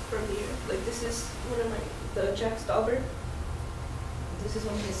from here. Like this is one of the Jack Stauber. This is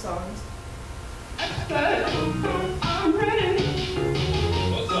one of his songs. I'm ready.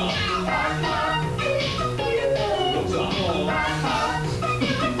 What's up?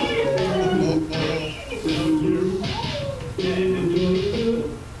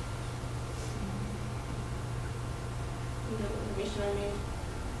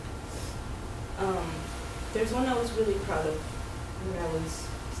 There's one I was really proud of when I was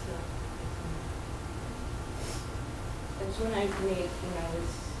there's one I made when I was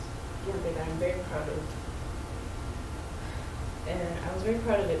younger that I'm very proud of. And I was very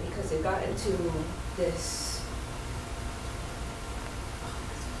proud of it because it got into this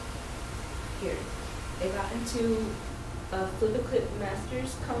here. It got into a Flip a Clip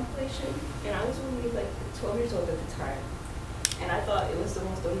Masters compilation, and I was only like 12 years old at the time. And I thought it was the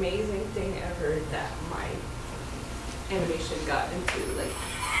most amazing thing ever that my animation got into. Like,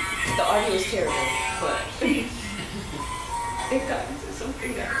 the audio was terrible, but it got into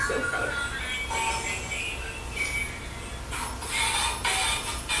something that I'm so proud of.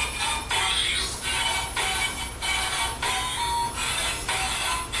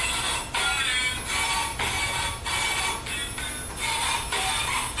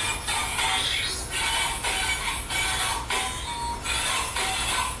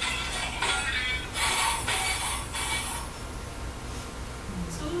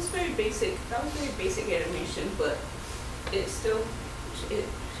 That was very basic animation, but it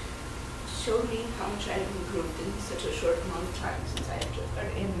showed me how much I had improved in such a short amount of time since I had just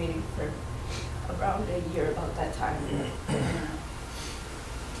started animating for around a year about that time.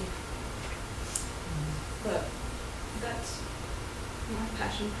 But that's my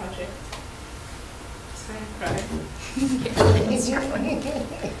passion project. Just kind of cry.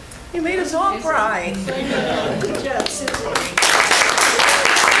 You made us all cry. Good job, Susie.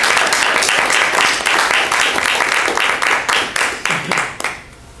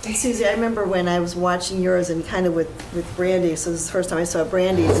 And Susie, I remember when I was watching yours and kind of with Brandy, so this is the first time I saw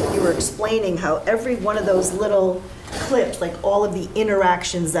Brandy's, you were explaining how every one of those little clips, like all of the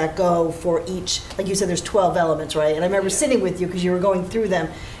interactions that go for each, like you said, there's 12 elements, right? And I remember sitting with you because you were going through them,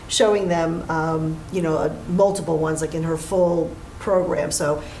 showing them, multiple ones, like in her full program.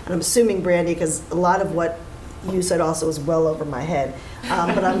 So, and I'm assuming, Brandy, because a lot of what you said also is well over my head.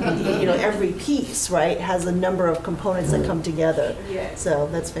 But every piece, right, has a number of components that come together. Yeah. So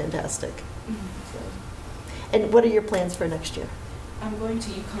that's fantastic. And what are your plans for next year? I'm going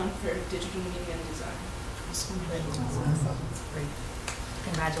to UConn for digital media and design.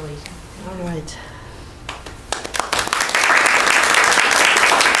 Congratulations. All right.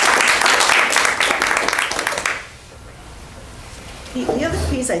 The other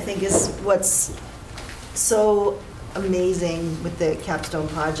piece, I think, is what's so amazing with the capstone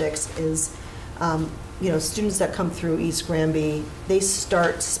projects is, you know, students that come through East Granby, they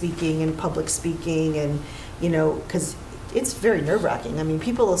start speaking and public speaking and, you know, because it's very nerve-wracking. I mean,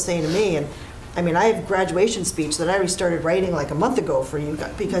 people will say to me, and I mean, I have a graduation speech that I already started writing like a month ago for you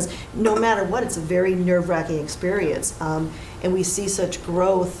guys, because no matter what, it's a very nerve-wracking experience. And we see such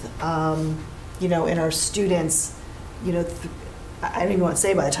growth, you know, in our students, you know, I don't even want to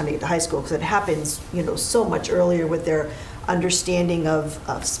say by the time they get to high school, because it happens, you know, so much earlier with their understanding of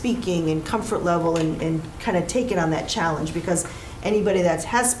speaking and comfort level and kind of taking on that challenge, because anybody that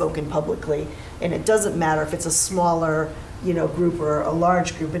has spoken publicly, and it doesn't matter if it's a smaller, you know, group or a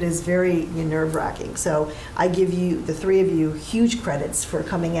large group, it is very nerve-wracking. So I give you, the three of you, huge credits for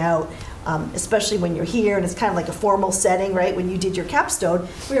coming out, especially when you're here and it's kind of like a formal setting, right? When you did your capstone,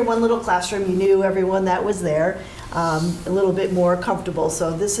 we were in one little classroom, you knew everyone that was there, a little bit more comfortable.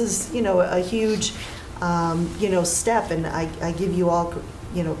 So this is, you know, a huge, you know, step, and I give you all,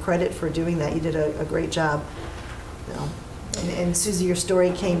 you know, credit for doing that. You did a great job. You know. And Susie, your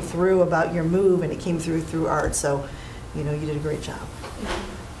story came through about your move, and it came through art. So, you know, you did a great job.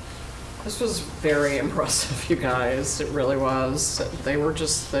 This was very impressive, you guys. It really was. They were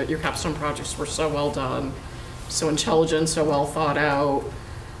just, your capstone projects were so well done, so intelligent, so well thought out.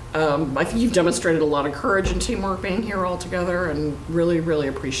 I think you've demonstrated a lot of courage and teamwork being here all together, and really, really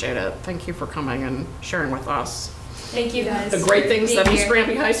appreciate it. Thank you for coming and sharing with us Thank you guys. the great things Being that here. East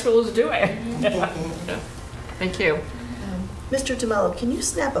Granby High School is doing. Thank you. Mr. DeMello, can you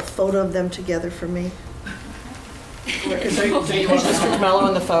snap a photo of them together for me? Do you want Mr. DeMello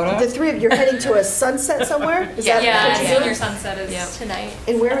in the photo? The three of you are heading to a sunset somewhere? Is that Yeah, what you're senior doing? sunset is tonight.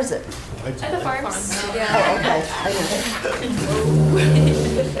 And where is it? At the farms. Oh, Yeah. okay. I know.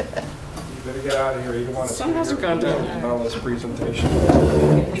 You better get out of here. You don't want to see Sun hasn't gone down. Bella's presentation. Be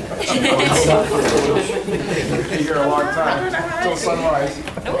here a long time, till sunrise.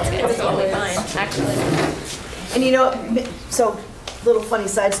 No, it's totally fine, actually. And you know, so, little funny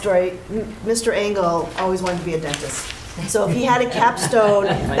side story, Mr. Engel always wanted to be a dentist. So if he had a capstone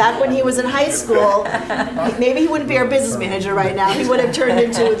back when he was in high school, maybe he wouldn't be our business manager right now. He would have turned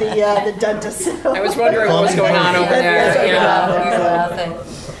into the dentist. I was wondering what was going on over there.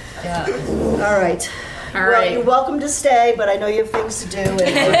 Yeah. All right. All Well, right. you're welcome to stay, but I know you have things to do. And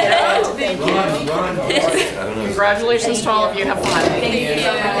thank you. Congratulations to all of you. Have fun. Thank you.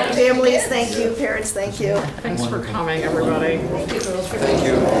 Families, thank you. Parents, thank you. Thanks for coming, everybody. Thank you, girls. Thank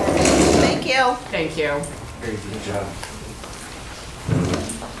you. Thank you. Thank you. Very good job.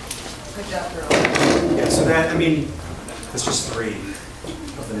 Good job, girl. Yeah, so that, I mean, that's just 3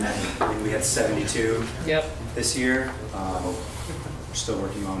 of the many. I mean, we had 72 Yep. this year. We're still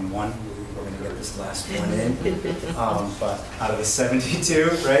working on 1. We're gonna get this last one in. But out of the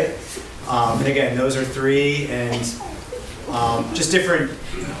 72, right? And again, those are 3, and just different,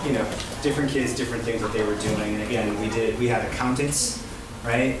 you know, different kids, different things that they were doing. And again, we had accountants,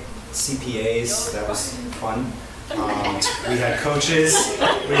 right? CPAs, that was fun. We had coaches,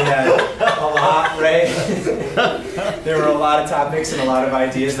 we had a lot, right? There were a lot of topics and a lot of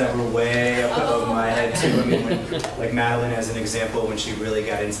ideas that were way up above my head too. I mean, like Madeline as an example, when she really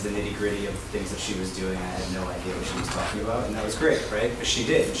got into the nitty gritty of things that she was doing, I had no idea what she was talking about, and that was great, right? But she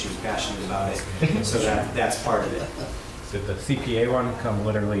did, and she was passionate about it, so that's part of it. Did the CPA one come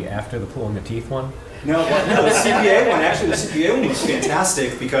literally after the pulling the teeth one? No, the CPA one, actually the CPA one was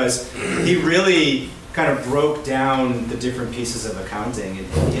fantastic because he really kind of broke down the different pieces of accounting, and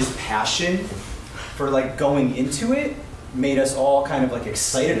his passion for like going into it made us all kind of like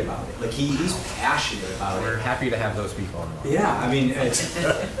excited about it. Like he's passionate about We're it. happy to have those people involved. Yeah, I mean,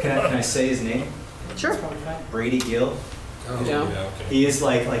 can I say his name? Sure. Brady Gill. Yeah. He is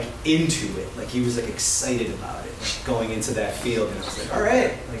like into it. Like he was like excited about it, like going into that field, and I was like, all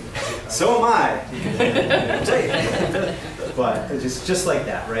right, like so am I. But it's just like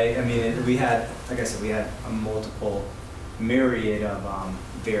that, right? I mean, we had, like I said, we had a multiple myriad of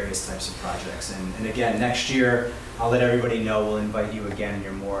various types of projects, and again, next year I'll let everybody know. We'll invite you again, and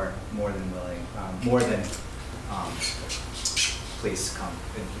you're more than willing, please come.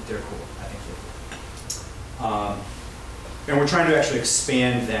 They're cool. I think they're cool. And we're trying to actually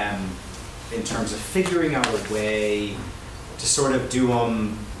expand them in terms of figuring out a way to sort of do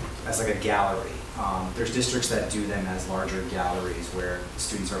them as like a gallery, There's districts that do them as larger galleries where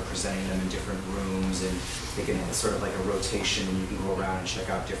students are presenting them in different rooms, and they can have sort of like a rotation, and you can go around and check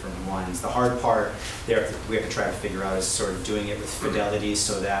out different ones. The hard part there we have to try to figure out is sort of doing it with fidelity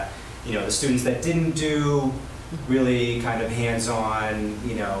so that, you know, the students that didn't do really kind of hands-on,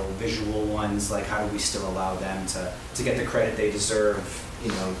 you know, visual ones, like how do we still allow them to get the credit they deserve, you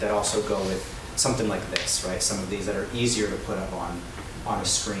know, that also go with something like this, right? Some of these that are easier to put up on a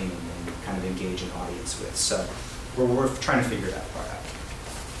screen and kind of engage an audience with. So we're trying to figure that part out.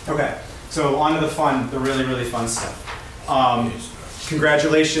 Okay, so on to the fun, the really, really fun stuff.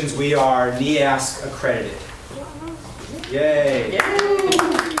 Congratulations, we are NEASC accredited. Yay!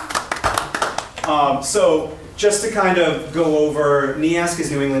 So just to kind of go over, NEASC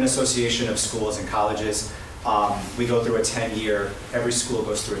is New England Association of Schools and Colleges. We go through a 10-year, every school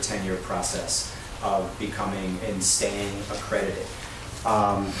goes through a 10-year process of becoming and staying accredited.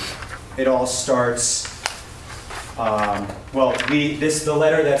 It all starts, well, the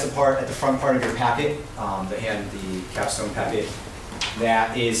letter that's at the front part of your packet, the capstone packet,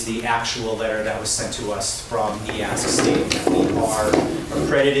 that is the actual letter that was sent to us from NEASC stating that we are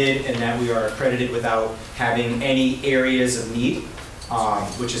accredited and that we are accredited without having any areas of need,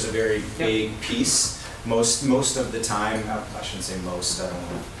 which is a very big piece. Most of the time, I shouldn't say most, I don't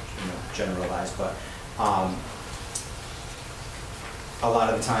want to generalize, but a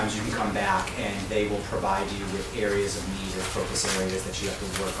lot of the times you can come back and they will provide you with areas of need or focus areas that you have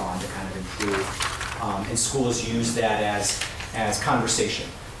to work on to kind of improve. And schools use that as conversation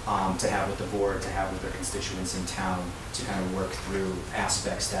to have with the board, to have with their constituents in town, to kind of work through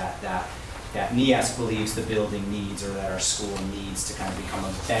aspects that NEASC believes the building needs or that our school needs to kind of become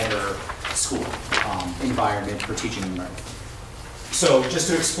a better school environment for teaching and learning. So just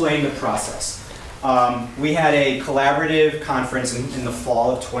to explain the process, we had a collaborative conference in the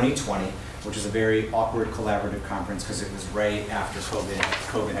fall of 2020, which is a very awkward collaborative conference because it was right after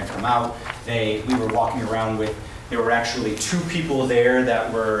COVID had come out. We were walking around with, there were actually 2 people there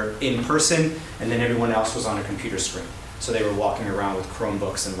that were in person, and then everyone else was on a computer screen. So they were walking around with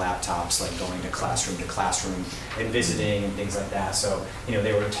Chromebooks and laptops, like going to classroom and visiting and things like that. So, you know,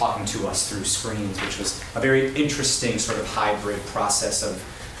 they were talking to us through screens, which was a very interesting sort of hybrid process of,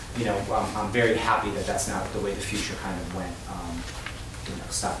 you know, I'm very happy that that's not the way the future kind of went. You know,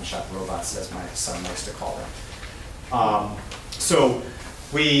 stop and shop robots, as my son likes to call them. So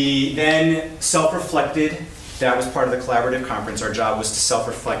we then self-reflected. That was part of the collaborative conference. Our job was to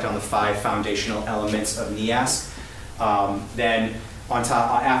self-reflect on the 5 foundational elements of NEASC. Then on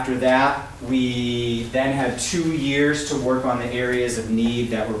top, after that, we then had 2 years to work on the areas of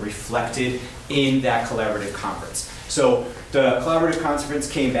need that were reflected in that collaborative conference. So the collaborative conference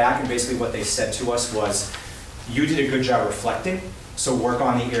came back, and basically what they said to us was, you did a good job reflecting, so work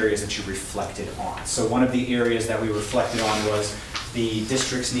on the areas that you reflected on. So one of the areas that we reflected on was the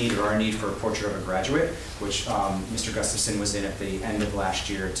district's need, or our need, for a portrait of a graduate, which Mr. Gustafson was in at the end of last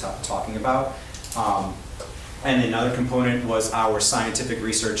year talking about. And another component was our scientific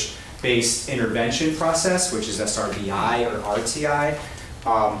research-based intervention process, which is SRBI or RTI.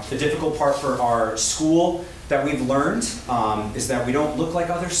 The difficult part for our school that we've learned is that we don't look like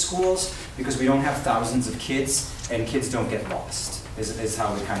other schools because we don't have thousands of kids, and kids don't get lost, is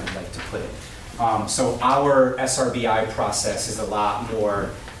how we kind of like to put it. So our SRBI process is a lot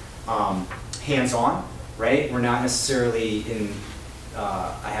more hands-on, right? We're not necessarily in,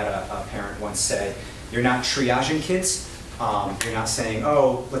 I had a parent once say, you're not triaging kids. You're not saying,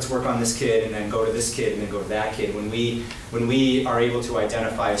 oh, let's work on this kid and then go to this kid and then go to that kid. When we are able to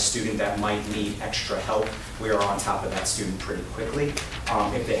identify a student that might need extra help, we are on top of that student pretty quickly.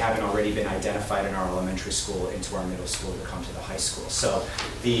 If they haven't already been identified in our elementary school, into our middle school to come to the high school. So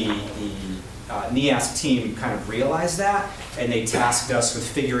the NEASC team kind of realized that, and they tasked us with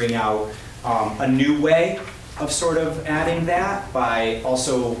figuring out a new way of sort of adding that by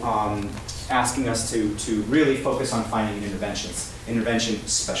also asking us to really focus on finding an intervention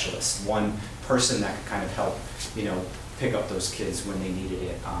specialist, one person that could kind of help, you know, pick up those kids when they needed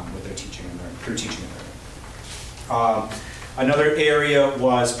it with their teaching and learning, through teaching and learning. Another area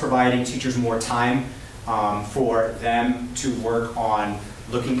was providing teachers more time for them to work on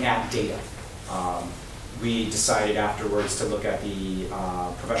looking at data. We decided afterwards to look at the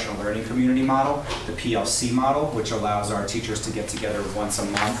professional learning community model, the PLC model, which allows our teachers to get together once a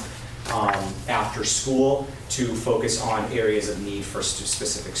month after school to focus on areas of need for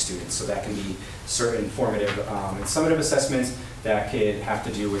specific students. So that can be certain formative and summative assessments, that could have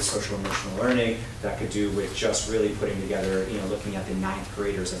to do with social emotional learning, that could do with just really putting together, you know, looking at the 9th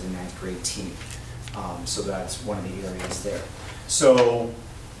graders as a 9th grade team. So that's one of the areas there. So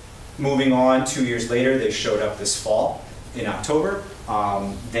Moving on, 2 years later, they showed up this fall in October.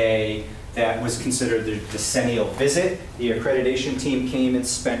 That was considered the decennial visit. The accreditation team came and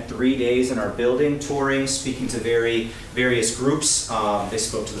spent 3 days in our building, touring, speaking to various groups. They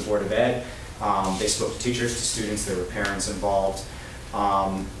spoke to the Board of Ed. They spoke to teachers, to students. There were parents involved.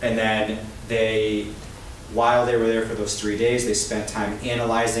 And then while they were there for those 3 days, they spent time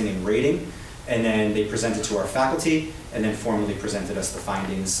analyzing and rating. And then they presented to our faculty, and then formally presented us the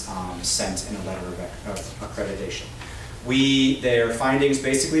findings sent in a letter of accreditation. Their findings,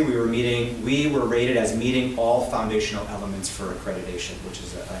 basically, we were rated as meeting all foundational elements for accreditation, which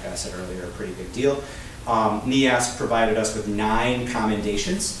is, like I said earlier, a pretty big deal. NEASC provided us with 9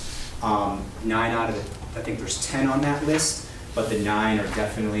 commendations. 9 out of I think there's 10 on that list, but the 9 are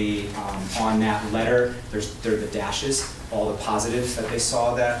definitely on that letter. They're the dashes, all the positives that they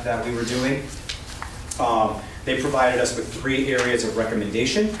saw that we were doing. They provided us with 3 areas of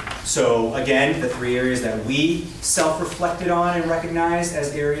recommendation. So again, the 3 areas that we self-reflected on and recognized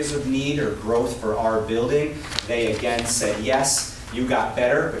as areas of need or growth for our building, they again said, yes, you got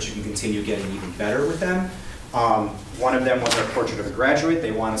better, but you can continue getting even better with them. One of them was our Portrait of a Graduate.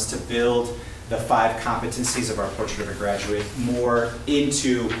 They want us to build the 5 competencies of our Portrait of a Graduate more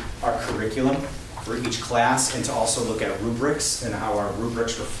into our curriculum for each class, and to also look at rubrics and how our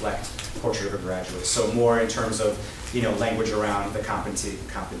rubrics reflect Portrait of a Graduate. So more in terms of, language around the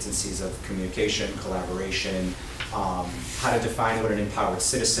competencies of communication, collaboration, how to define what an empowered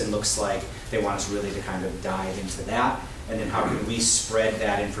citizen looks like. They want us really to kind of dive into that, and then how can we spread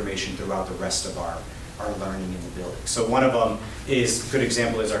that information throughout the rest of our learning in the building. So one of them is, a good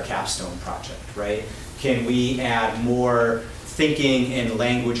example is our capstone project, right? Can we add more thinking and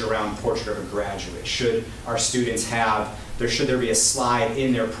language around Portrait of a Graduate? Should our students should there be a slide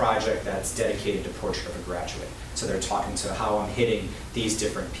in their project that's dedicated to Portrait of a Graduate? So they're talking to how I'm hitting these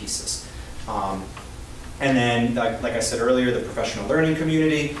different pieces. And then, like I said earlier, the professional learning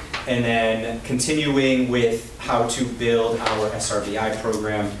community, and then continuing with how to build our SRBI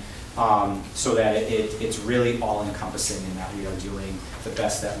program so that it's really all-encompassing and that we are doing the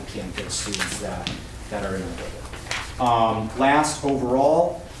best that we can for the students that are in our building. Last,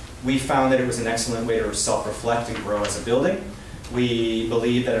 overall, we found that it was an excellent way to self-reflect and grow as a building. We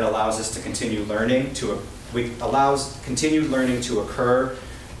believe that it allows us to continue learning allows continued learning to occur,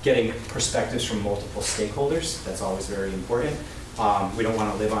 getting perspectives from multiple stakeholders. That's always very important. We don't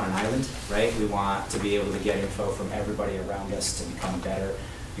want to live on an island, right? We want to be able to get info from everybody around us to become better,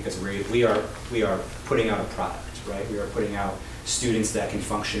 because we are putting out a product, right? We are putting out students that can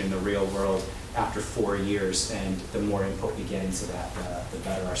function in the real world after 4 years, and the more input we get into that, the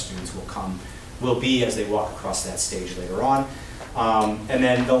better our students will be as they walk across that stage later on. And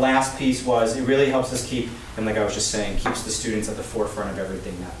then the last piece was, it really helps us keep, and like I was just saying, keeps the students at the forefront of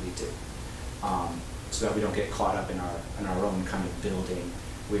everything that we do, so that we don't get caught up in our own kind of building.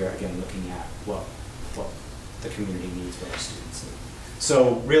 We are again looking at what the community needs, what our students need.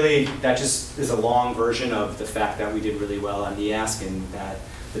 So really, that just is a long version of the fact that we did really well on NEASC, and that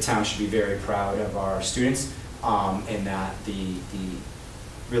the town should be very proud of our students, and that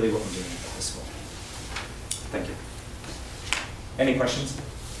really what we're doing at the high school. Thank you. Any questions?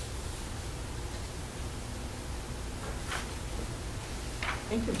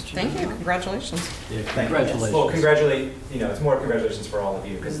 Thank you, Mr. Thank you, congratulations. Yeah, Thank you. congratulations. Well, it's more congratulations for all of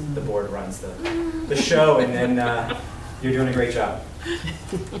you, because the board runs the show, and then you're doing a great job.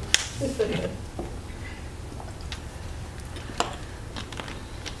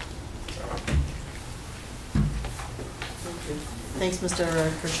 Thanks, Mr.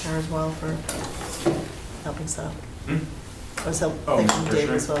 Kirchner, as well, for helping set up. I was thanking Dave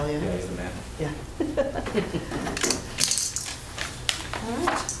Kirchner? as well, yeah. Yeah, he's the man. Yeah. All right.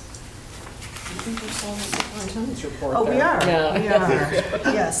 I think we saw the superintendent's report. Oh, we there. are, Yeah. we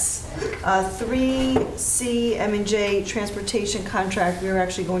are, yes. 3C M&J transportation contract, we're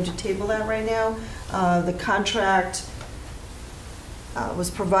actually going to table that right now. The contract was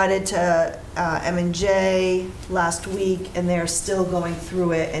provided to M&J last week, and they're still going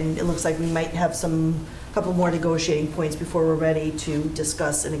through it, and it looks like we might have a couple more negotiating points before we're ready to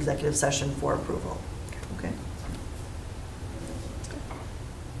discuss an executive session for approval. Okay.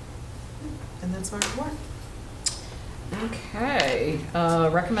 And that's my report. Okay,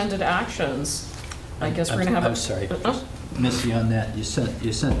 recommended actions. I guess we're gonna have. I'm sorry, Oh. Missy, on that, you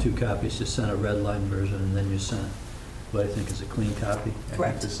sent 2 copies. You sent a red line version, and then you sent what I think is a clean copy.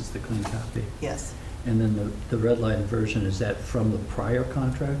 Correct. I think this is the clean copy. Yes. And then the red line version, is that from the prior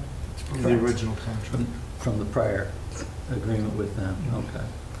contract? From the original contract. From the prior agreement with them? Okay.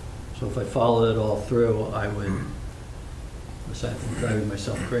 So if I follow it all through, I would aside from driving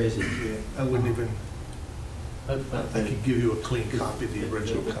myself crazy. Yeah, I wouldn't even, I could give you a clean copy of the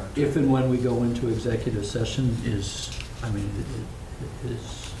original contract. If and when we go into executive session, is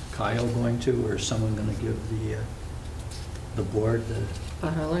Kyle going to, or is someone going to give the board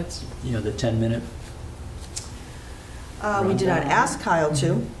The highlights? the 10-minute? We did not ask Kyle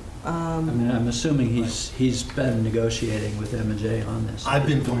to. I'm assuming he's been negotiating with M&J on this. I've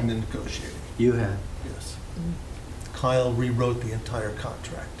been doing the negotiating, You have? yes. Kyle rewrote the entire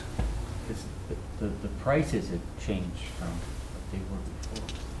contract. Because the prices have changed from what they were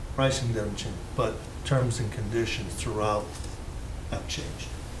before. Pricing doesn't change, but terms and conditions throughout have changed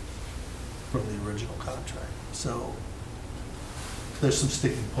from the original contract. So there's some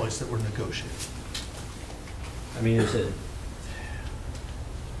sticking points that we're negotiating. I mean, is it,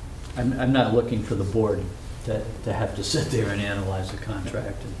 I'm not looking for the board to have to sit there and analyze the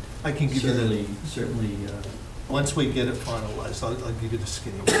contract. And I can give you certainly, once we get it finalized, I'll give you the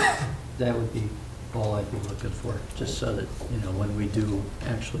skinny. that would be all I'd be looking for, just so that, when we do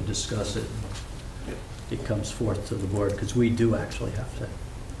actually discuss it, it comes forth to the board, because we do actually have to.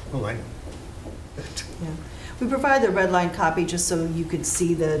 Oh, I know. Yeah. We provide the red line copy just so you could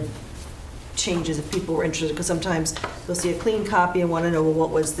see the changes if people were interested, because sometimes they'll see a clean copy and want to know, well,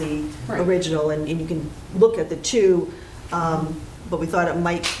 what was the original, and you can look at the two, but we thought it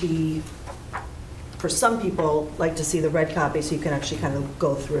might be, for some people, like to see the red copy so you can actually kind of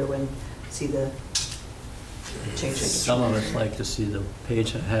go through and see the changes. Some of us like to see the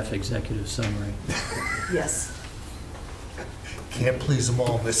page-and-a-half executive summary. Yes. Can't please them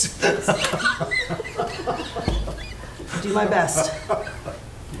all, Miss. Do my best.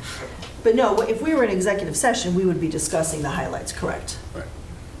 But no, if we were in executive session, we would be discussing the highlights, correct? Right.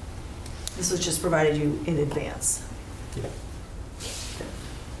 This was just provided you in advance.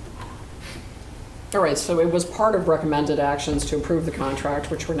 All right, so it was part of recommended actions to approve the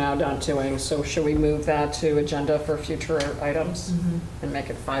contract, which we're now done doing. So should we move that to agenda for future items and make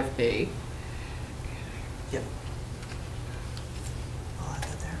it 5B? Yep. I'll add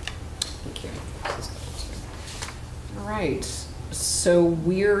that there. Thank you. All right, so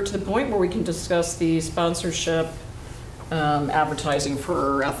we're to the point where we can discuss the sponsorship advertising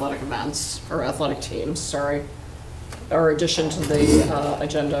for athletic events, or athletic teams, sorry, or addition to the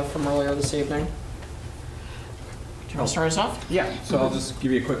agenda from earlier this evening. Do you want to start us off? Yeah, so I'll just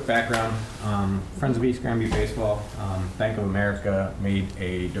give you a quick background. Friends of East Granby Baseball, Bank of America made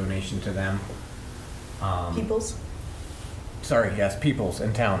a donation to them. Peoples? Sorry, yes, Peoples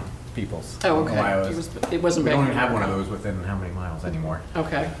in town. Peoples. Oh, okay. It wasn't We big. don't even have one of those within how many miles anymore.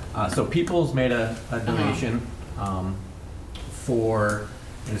 Okay. So Peoples made a donation for,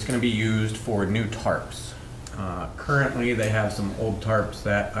 and it's going to be used for new tarps. Currently, they have some old tarps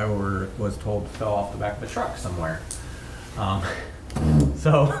that I was told fell off the back of a truck somewhere.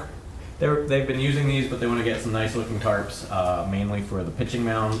 So they've been using these, but they want to get some nice looking tarps, mainly for the pitching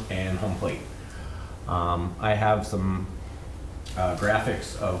mound and home plate. I have some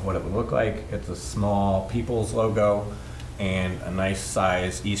graphics of what it would look like. It's a small People's logo and a nice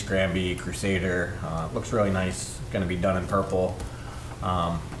size East Granby Crusader. Looks really nice. Going to be done in purple.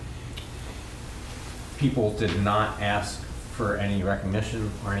 People did not ask for any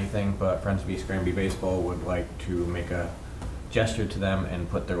recognition or anything, but Friends of East Granby Baseball would like to make a gesture to them and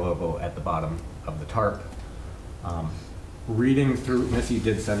put their logo at the bottom of the tarp. Reading through, Missy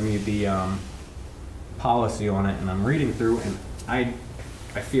did send me the policy on it, and I'm reading through, and I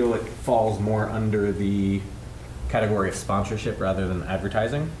feel it falls more under the category of sponsorship rather than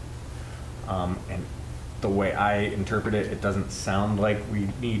advertising. And the way I interpret it, it doesn't sound like we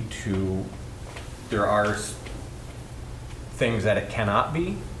need to. There are things that it cannot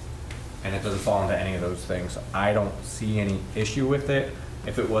be, and it doesn't fall into any of those things. I don't see any issue with it.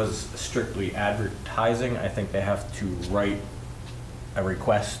 If it was strictly advertising, I think they have to write a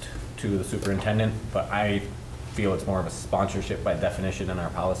request to the superintendent, but I feel it's more of a sponsorship by definition in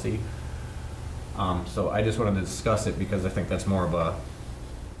our policy. So I just wanted to discuss it because I think that's more of a,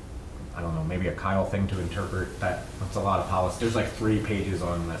 I don't know, maybe a Kyle thing to interpret. That's a lot of policy. There's like 3 pages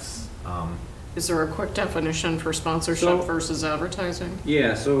on this. Is there a quick definition for sponsorship versus advertising?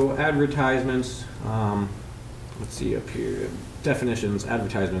 Yeah, so advertisements, let's see up here. Definitions,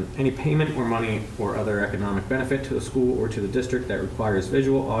 advertisement, any payment or money or other economic benefit to the school or to the district that requires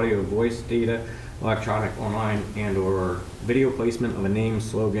visual, audio, voice, data, electronic, online, and or video placement of a name,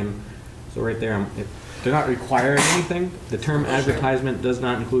 slogan. So right there, they're not requiring anything. The term advertisement does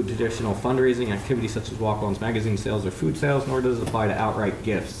not include traditional fundraising activities such as walk-ons, magazine sales, or food sales, nor does it apply to outright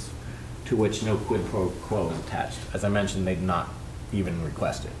gifts, to which no quid pro quo is attached. As I mentioned, they did not even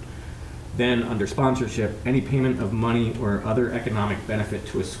request it. Then, under sponsorship, any payment of money or other economic benefit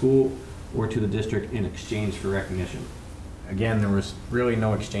to a school or to the district in exchange for recognition. Again, there was really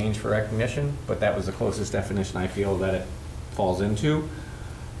no exchange for recognition, but that was the closest definition I feel that it falls into.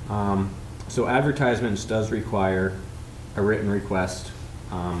 So advertisements does require a written request.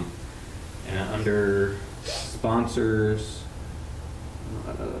 And under sponsors,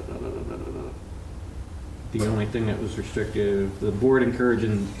 the only thing that was restrictive, the board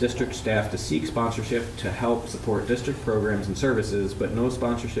encouraging district staff to seek sponsorship to help support district programs and services, but no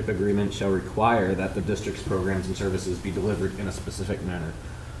sponsorship agreement shall require that the district's programs and services be delivered in a specific manner.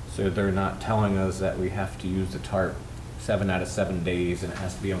 So they're not telling us that we have to use the tarp 7 out of 7 days and it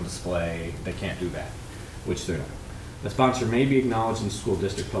has to be on display. They can't do that, which they're not. The sponsor may be acknowledged in school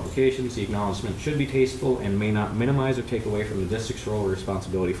district publications. The acknowledgement should be tasteful and may not minimize or take away from the district's role or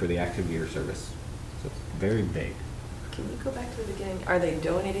responsibility for the activity or service. So it's very vague. Can you go back to the beginning? Are they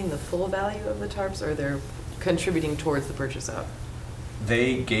donating the full value of the tarps, or they're contributing towards the purchase of?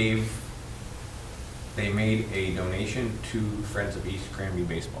 They made a donation to Friends of East Granby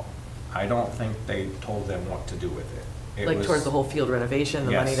Baseball. I don't think they told them what to do with it. It Like was, towards the whole field renovation,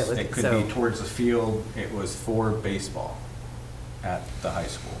 the money that was. Yes, it could be towards the field. It was for baseball at the high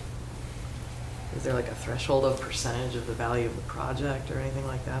school. Is there like a threshold of percentage of the value of the project or anything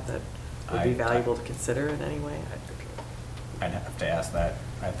like that that would be valuable to consider in any way? I'd have to ask that.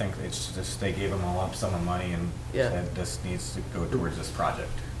 I think it's just they gave them a lump sum of money and said this needs to go towards this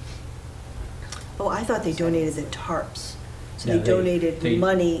project. Oh, I thought they donated the tarps. So Yeah, they donated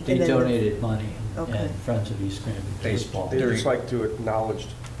money. They and then donated money Okay. and Friends of East Granby Baseball. They just like to acknowledge.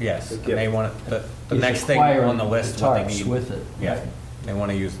 Yes, the and gift. they want the He's next thing acquiring on the list the what they tarps need with it, Yeah, right. they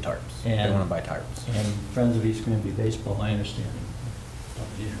want to use the tarps. They And- want to buy tarps. And Friends of East Granby Baseball, my understanding,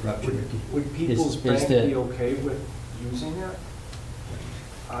 don't mean to interrupt you, Ricky. Would People's is Bank that- be okay with using that?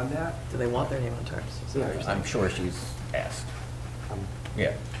 On that? Do they want their name on tarps? Is that what you're saying? I'm sure she's asked. Um,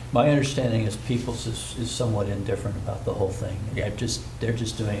 Yeah. My understanding is People's is somewhat indifferent about the whole thing. Yeah. They're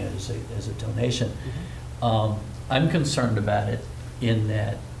just doing it as a donation. I'm concerned about it in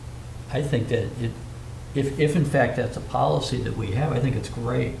that I think that if in fact that's a policy that we have, I think it's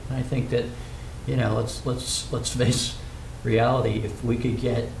great. And I think that, let's face reality, if we could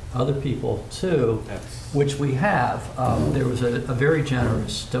get other people too, which we have. There was a very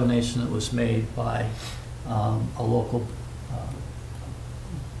generous donation that was made by a local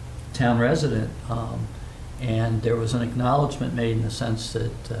town resident, and there was an acknowledgement made in the sense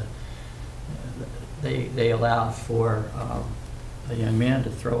that they allowed for a young man to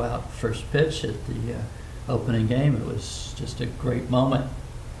throw out first pitch at the opening game. It was just a great moment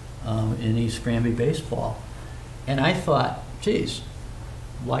in East Granby baseball. And I thought, geez,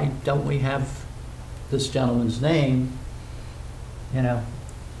 why don't we have this gentleman's name,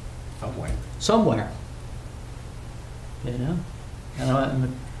 somewhere? And I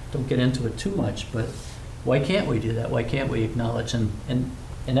don't get into it too much, but why can't we do that? Why can't we acknowledge? And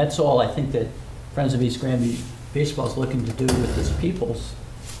that's all I think that Friends of East Granby Baseball is looking to do with this people's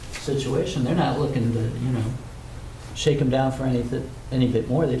situation. They're not looking to, shake them down for any bit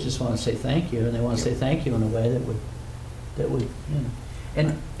more. They just want to say thank you, and they want to say thank you in a way that would.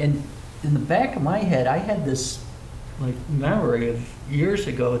 And in the back of my head, I had this memory of years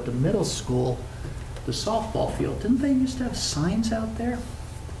ago at the middle school, the softball field. Didn't they used to have signs out there?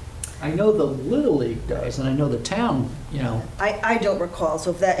 I know the Little League does, and I know the town, I don't recall,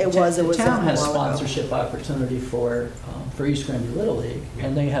 so if that, it the was a town has while ago. sponsorship opportunity for East Granby Little League,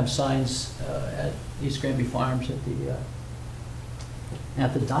 and they have signs at East Granby Farms at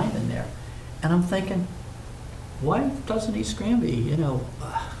the Diamond there. And I'm thinking, why doesn't East Granby,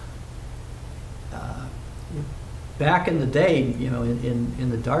 back in the day, in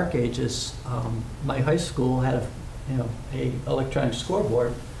the dark ages, my high school had a electronic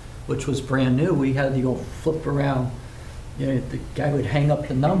scoreboard, which was brand new. We had the old flip around, the guy would hang up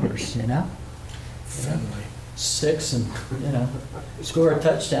the numbers, Friendly. 6 and, score a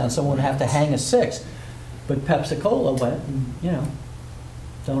touchdown, someone would have to hang a 6. But Pepsi-Cola went and,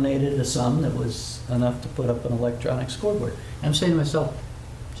 donated a sum that was enough to put up an electronic scoreboard. And I'm saying to myself,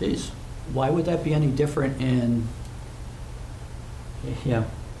 geez, why would that be any different in the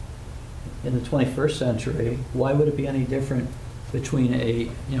 21st century? Why would it be any different between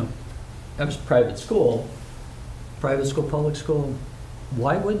that was private school, public school?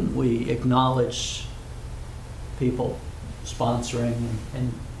 Why wouldn't we acknowledge people sponsoring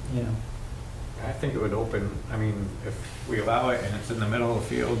and I think it would open, if we allow it and it's in the middle of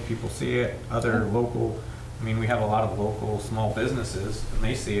the field, people see it, other local, we have a lot of local small businesses and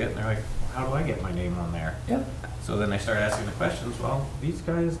they see it and they're like, how do I get my name on there? Yep. So then I started asking the questions, well, these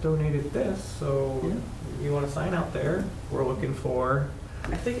guys donated this, so Yeah. you want to sign out there? We're looking for,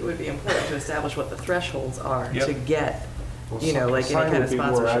 I think it would be important to establish what the thresholds are Yep. to get, Well, you know, like any sign kind would of be more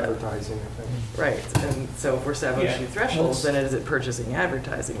sponsorship. advertising, I think. Right, and so if we're establishing Yeah. thresholds, then is it purchasing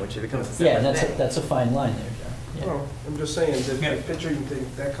advertising, which it becomes a Yeah, and separate thing. that's a fine line there, John. Yeah. Well, I'm just saying, Yeah. the pitcher,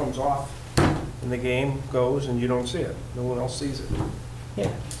 that comes off, and the game goes, and you don't see it. No one else sees it. Yeah.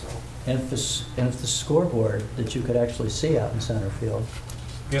 So, And if the scoreboard that you could actually see out in center field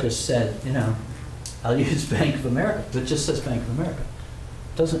Yep. just said, you know, I'll use Bank of America, but it just says Bank of America.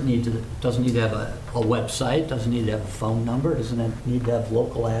 Doesn't need to have a website, doesn't need to have a phone number, doesn't need to have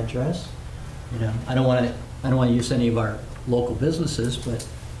local address. You know, I don't want to use any of our local businesses, but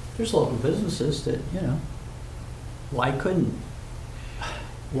there's local businesses that, you know, why couldn't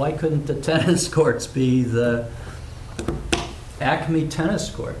the tennis courts be the Acme Tennis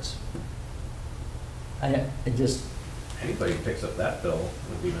Courts? I just, anybody who picks up that bill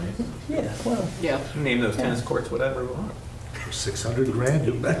would be nice. yeah, well, Yeah. Name those tennis courts whatever we want. For 600 grand,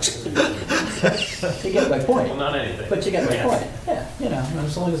 you betcha. you get my point. Well, not anything. But you get my Yes. point, yeah, you know,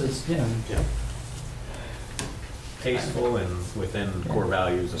 as long as it's, you know. Tasteful and within core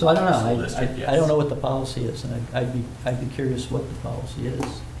values of So I don't the school know, district, yes. I don't know what the policy is, and I'd be curious what the policy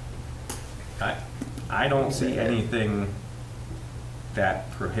is. I don't see anything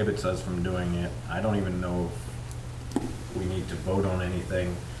that prohibits us from doing it. I don't even know if we need to vote on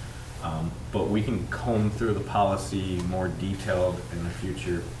anything. But we can comb through the policy more detailed in the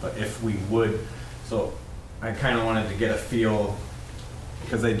future. But if we would, so I kind of wanted to get a feel,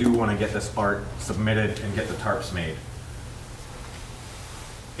 because I do want to get this art submitted and get the tarps made.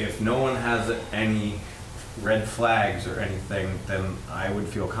 If no one has any red flags or anything, then I would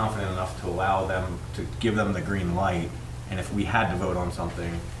feel confident enough to allow them, to give them the green light. And if we had to vote on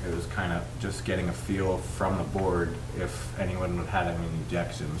something, it was kind of just getting a feel from the board if anyone would have any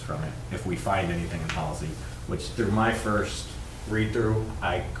objections from it, if we find anything in policy, which through my first read-through,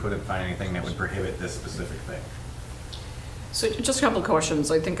 I couldn't find anything that would prohibit this specific thing. So just a couple of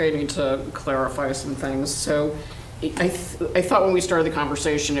questions. I think I need to clarify some things. So I thought when we started the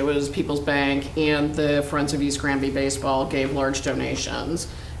conversation, it was People's Bank and the Friends of East Granby Baseball gave large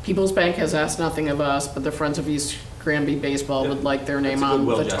donations. People's Bank has asked nothing of us, but the Friends of East Granby Baseball would like their name That's a on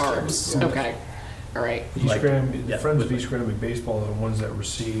the goodwill gesture. tarps. Yeah. Okay, all right. East Granby, yeah, the Friends of with- East Granby Baseball are the ones that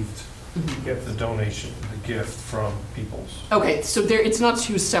received, get the donation, the gift from Peoples. Okay, so there, it's not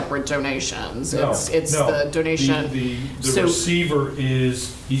two separate donations. No, It's no. the donation. The So- receiver is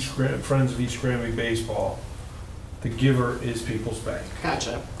Friends of East Granby Baseball. The giver is People's Bank.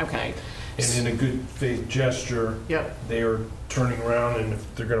 Gotcha, okay. And in a good faith gesture, Yep, they are turning around, and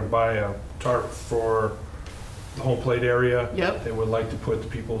if they're gonna buy a tarp for the home plate area, yep. they would like to put the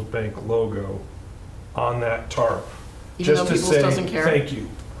People's Bank logo on that tarp. Even Just though to Peoples say doesn't care? thank you.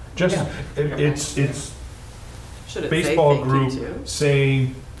 Just, Yeah. it's Should it say baseball thank you group too,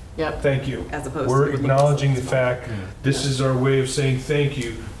 saying Yep, thank you. as opposed to? We're giving acknowledging the yourself fact, this is our way of saying thank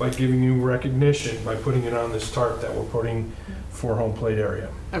you by giving you recognition, by putting it on this tarp that we're putting for home plate area.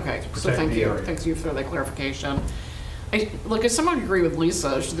 okay, so protect thank the you. area. Thank you for that clarification. Look, I somewhat agree with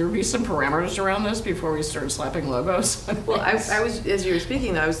Lisa. Should there be some parameters around this before we start slapping logos? Well, I was, as you were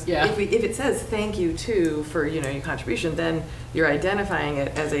speaking, I was, Yeah. if it says thank you to for, you know, your contribution, then you're identifying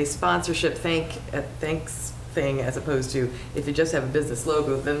it as a sponsorship thanks thing, as opposed to if you just have a business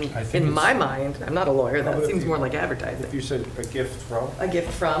logo, then I think in my it's- mind, I'm not a lawyer, How that about if seems you- more like If advertising. you said a gift from, A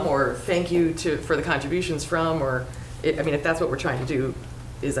gift from, or thank you for the contributions from, or, I mean, if that's what we're trying to do,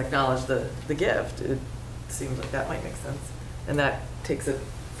 is acknowledge the gift, it seems like that might make sense. And that takes it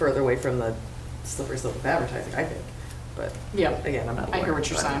further away from the slippery slope of advertising, I think. But Yeah, again, I'm not a I lawyer. hear what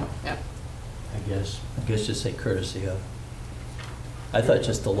you're so I don't saying, know. yeah. I guess just say courtesy of. I thought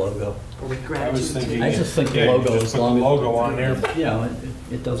just the logo. Or with I was gratitude to. thinking. I just think the yeah, you logo, just as put the long as. logo on there, You know,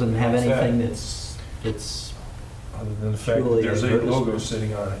 it doesn't have What's that? anything it's, other than the fact that Truly there's a advertisement. logo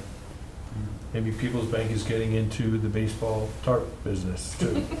sitting on it. Maybe People's Bank is getting into the baseball tarp business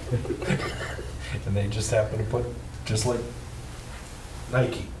too. And they just happen to put, just like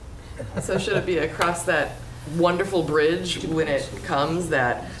Nike. So should it be across that wonderful bridge when it comes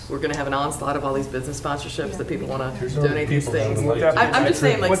that we're gonna have an onslaught of all these business sponsorships that people wanna There's no donate these people that things? would like to- I'm just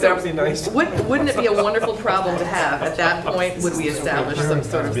saying, like, Would so, that be nice? wouldn't it be a wonderful problem to have? At that point, would we establish some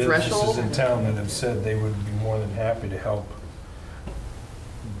sort of Businesses threshold? in town that have said they would be more than happy to help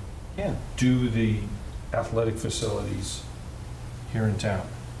yeah. do the athletic facilities here in town.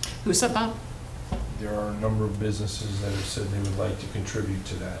 Who said that? There are a number of businesses that have said they would like to contribute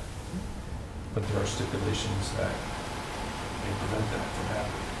to that, but there are stipulations that may prevent that from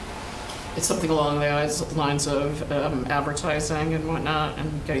happening. it's something along the lines of advertising and whatnot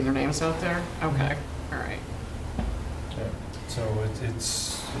and getting their names out there? Okay, all right. Yeah. So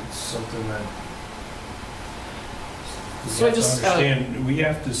it's something that we So I have to just, understand, we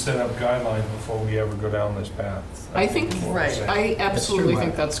have to set up guidelines before we ever go down this path. I think, is what I'm saying. I absolutely That's true.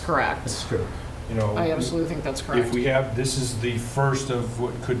 think that's correct. That's true. You know, I absolutely think that's correct. if we have, this is the first of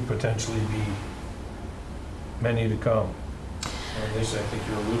what could potentially be many to come. Or at least I think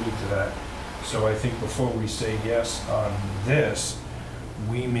you're alluding to that. So I think before we say yes on this,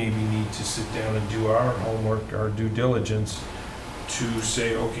 we maybe need to sit down and do our homework, our due diligence, to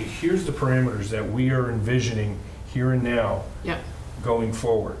say, okay, here's the parameters that we are envisioning here and now Yeah. going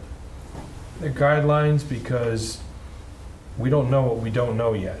forward. They're guidelines because we don't know what we don't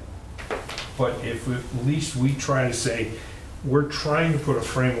know yet. But if at least we try to say, we're trying to put a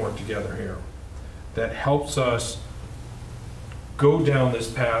framework together here that helps us go down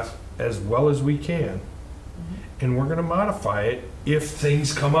this path as well as we can, and we're gonna modify it if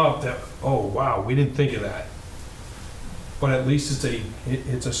things come up that, oh, wow, we didn't think of that. But at least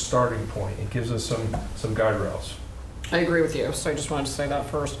it's a starting point. It gives us some guide rails. I agree with you, so I just wanted to say that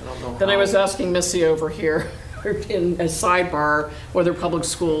first. Then I was asking Missy over here in a sidebar whether public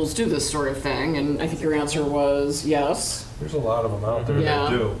schools do this sort of thing, and I think your answer was yes. There's a lot of them out there Yeah. that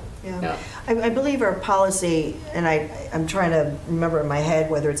do. Yeah. I believe our policy, and I'm trying to remember in my head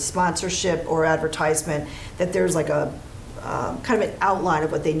whether it's sponsorship or advertisement, that there's like a kind of an outline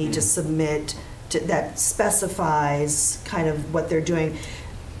of what they need to submit that specifies kind of what they're doing.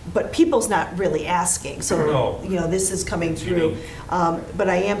 But people's not really asking, so, No. you know, this is coming It's through. unique. But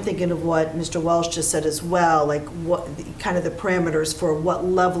I am thinking of what Mr. Welsh just said as well, like what, kind of the parameters for what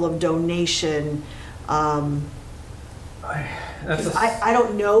level of donation. I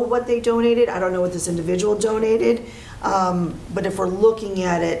don't know what they donated, I don't know what this individual donated, but if we're looking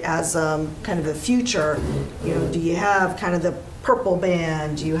at it as kind of a future, you know, do you have kind of the purple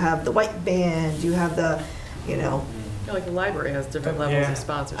band, do you have the white band, do you have the, you know? I feel like the library has different levels of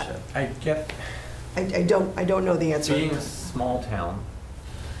sponsorship. I get I don't know the answer. being a small town,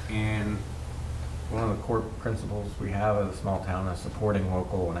 and one of the core principles we have as a small town is supporting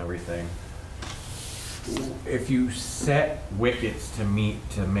local and everything. If you set wickets to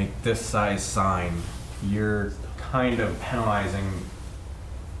make this size sign, you're kind of penalizing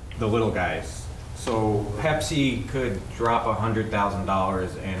the little guys. So Pepsi could drop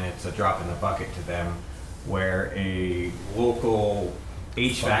 $100,000 and it's a drop in the bucket to them, where a local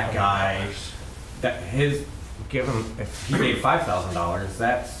HVAC guy, that his, give him, if he made $5,000,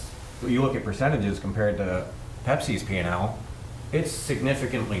 that's, you look at percentages compared to Pepsi's P&L, it's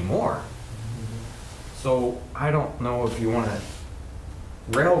significantly more. So I don't know if you want to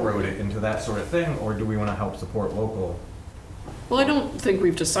railroad it into that sort of thing, or do we want to help support local? Well, I don't think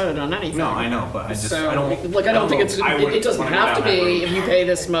we've decided on anything. No, I know, but I just, So, I don't think it's, it doesn't wanna go have to down that be, road. if you pay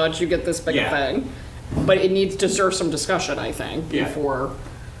this much, you get this big a Yeah. thing. But it needs to deserve some discussion, I think, Yeah. before.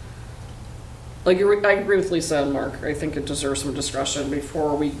 Like, I agree with Lisa and Mark. I think it deserves some discussion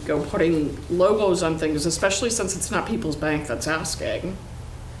before we go putting logos on things, especially since it's not People's Bank that's asking.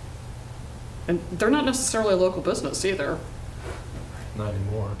 And they're not necessarily a local business either. Not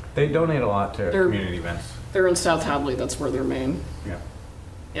anymore. They donate a lot to They're- community events. They're in South Hadley, that's where they're main. Yeah.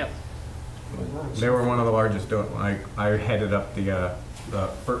 Yep. They were one of the largest, I headed up the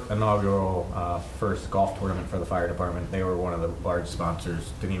inaugural first golf tournament for the fire department. They were one of the large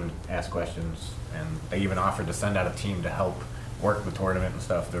sponsors, didn't even ask questions, and they even offered to send out a team to help work the tournament and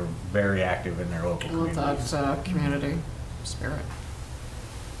stuff. They're very active in their local I love communities. that community spirit.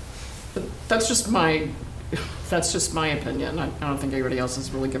 But that's just my opinion. I don't think anybody else has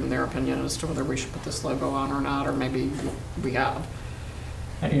really given their opinion as to whether we should put this logo on or not, or maybe we have.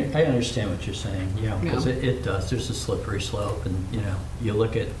 I understand what you're saying, yeah, because it does, there's a slippery slope, and, you know, you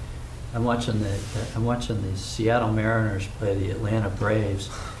look at, I'm watching the Seattle Mariners play the Atlanta Braves,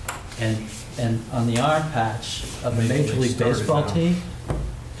 and on the arm patch of the Major League Baseball team,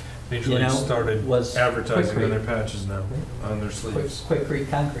 Major you League know, started was advertising on their Quikrete. patches now, on their sleeves. Quikrete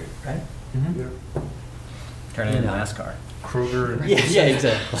concrete, right? Turn it into You know. NASCAR. Kroger and Yeah,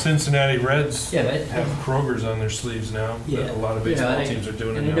 exactly. Cincinnati Reds Yeah, but- have Kroger's on their sleeves now. Yeah. A lot of You know, baseball and teams are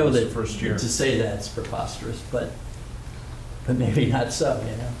doing it and I now. know This is that the first year. to say that's preposterous, but maybe not so,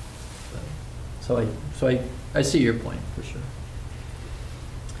 you know? So I see your point, for sure.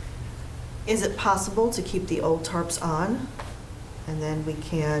 Is it possible to keep the old tarps on? And then we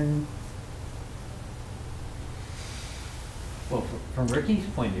can, Well, from Ricky's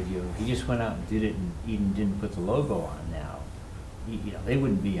point of view, he just went out and did it and even didn't put the logo on now. You know, they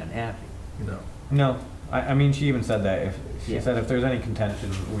wouldn't be unhappy. No. No, I mean, she even said that she Yeah. said if there's any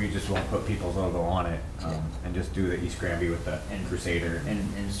contention, we just won't put people's logo on it, and just do the East Granby with the Crusader.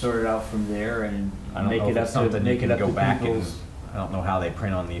 And sort it out from there and I don't make know it if up it's to, something you make it can up go to back and, people's, I don't know how they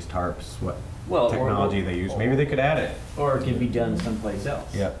print on these tarps, what well, technology they use. Maybe they could add it. or it could be done someplace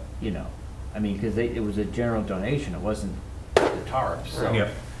else. Yep. You know, I mean, because it was a general donation, it wasn't the tarps, so.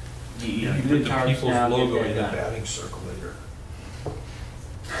 Yep. You You do put the the tarps people's now, get logo that in the done. batting circle later.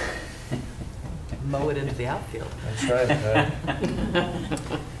 Mow it into the outfield. That's right.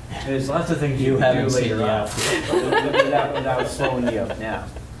 There's lots of things You you can haven't do seen later the on, outfield. without slowing you up now.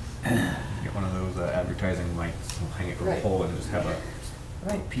 Get one of those advertising lights, we'll hang it from a Right. pole and just have a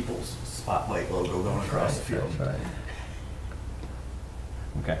people's spotlight logo going across the field. That's right.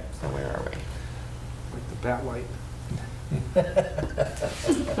 Okay. So where are we? Like the bat light.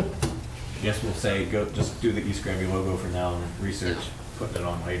 Guess we'll say, just do the East Granby logo for now and research putting it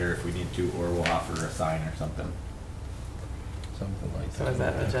on later if we need to, or we'll offer a sign or something. Something like So that. is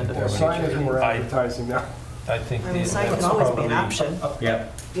that agenda Or for sign future it more meetings? advertising now. I think. I mean, sign can always be an option.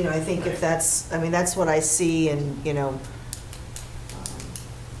 Yep. You know, I think if that's, I mean, that's what I see in, you know,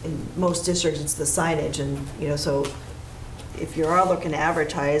 in most districts, it's the signage and, you know, so if you are looking to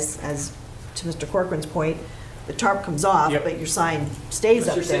advertise, as to Mr. Corcoran's point, the tarp comes off, Yep. but your sign stays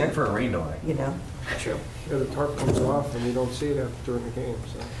up You're sitting there, for a rain delay. you know. True. Yeah, the tarp comes off and you don't see it during the game,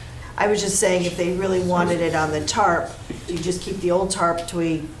 so. I was just saying, if they really wanted it on the tarp, you just keep the old tarp till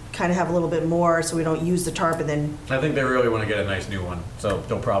we kind of have a little bit more, so we don't use the tarp and then, I think they really want to get a nice new one, so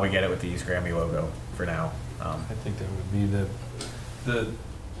they'll probably get it with the East Granby logo for now. I think that would be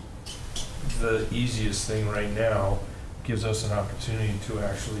the easiest thing right now. Gives us an opportunity to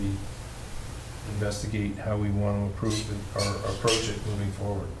actually investigate how we want to improve it or approach it moving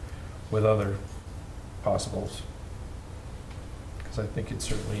forward with other possibles. Because I think it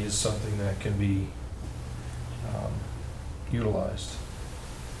certainly is something that can be utilized.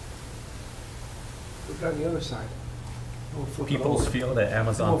 Look on the other side. People's Field at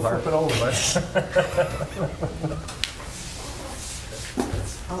Amazon Park. Flip it over,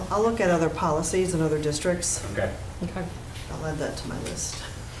 I'll look at other policies in other districts. Okay. Okay. I'll add that to my list.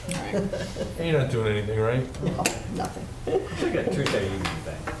 All right. You're not doing anything, right? No, nothing. It's like a Tuesday evening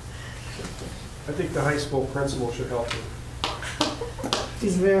thing. I think the high school principal should help you.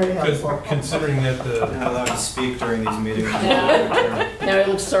 He's very helpful. Considering that Not allowed to speak during these meetings. Now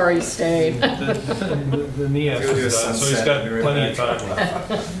he looks sorry he stayed. the NIAS He'll do a is done, so he's sunset got and be right plenty of back. time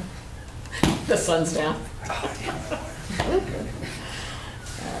left. The sun's down. All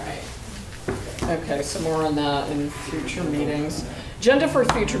right. Okay, some more on that in future meetings. Agenda for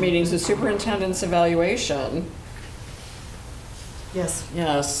future meetings is superintendent's evaluation. Yes.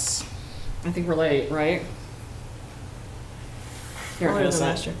 Yes. I think we're late, right? You're Earlier than innocent.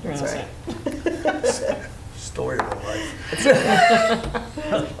 last year. You're That's innocent. Story of my life.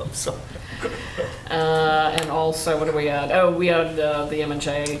 I'm sorry. And also, what do we add? Oh, we add the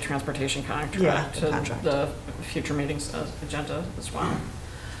M&J transportation contract Yeah, the to contract. the future meetings agenda as well.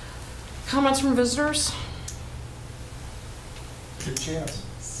 Comments from visitors? Good chance.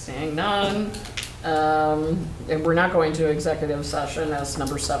 Seeing none. And we're not going to executive session, as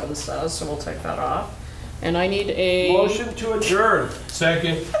number 7 says, so we'll take that off. And I need a... Motion to adjourn.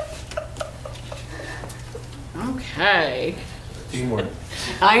 Second. Okay. Teamwork.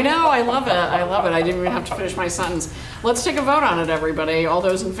 I know, I love it, I love it. I didn't even have to finish my sentence. Let's take a vote on it, everybody. All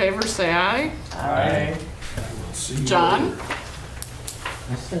those in favor, say aye. Aye. John?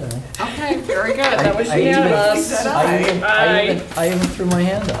 I said aye. Okay, very good. That was I even- unanimous. I even threw my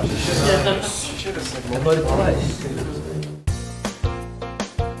hand up. Should have said I voted twice.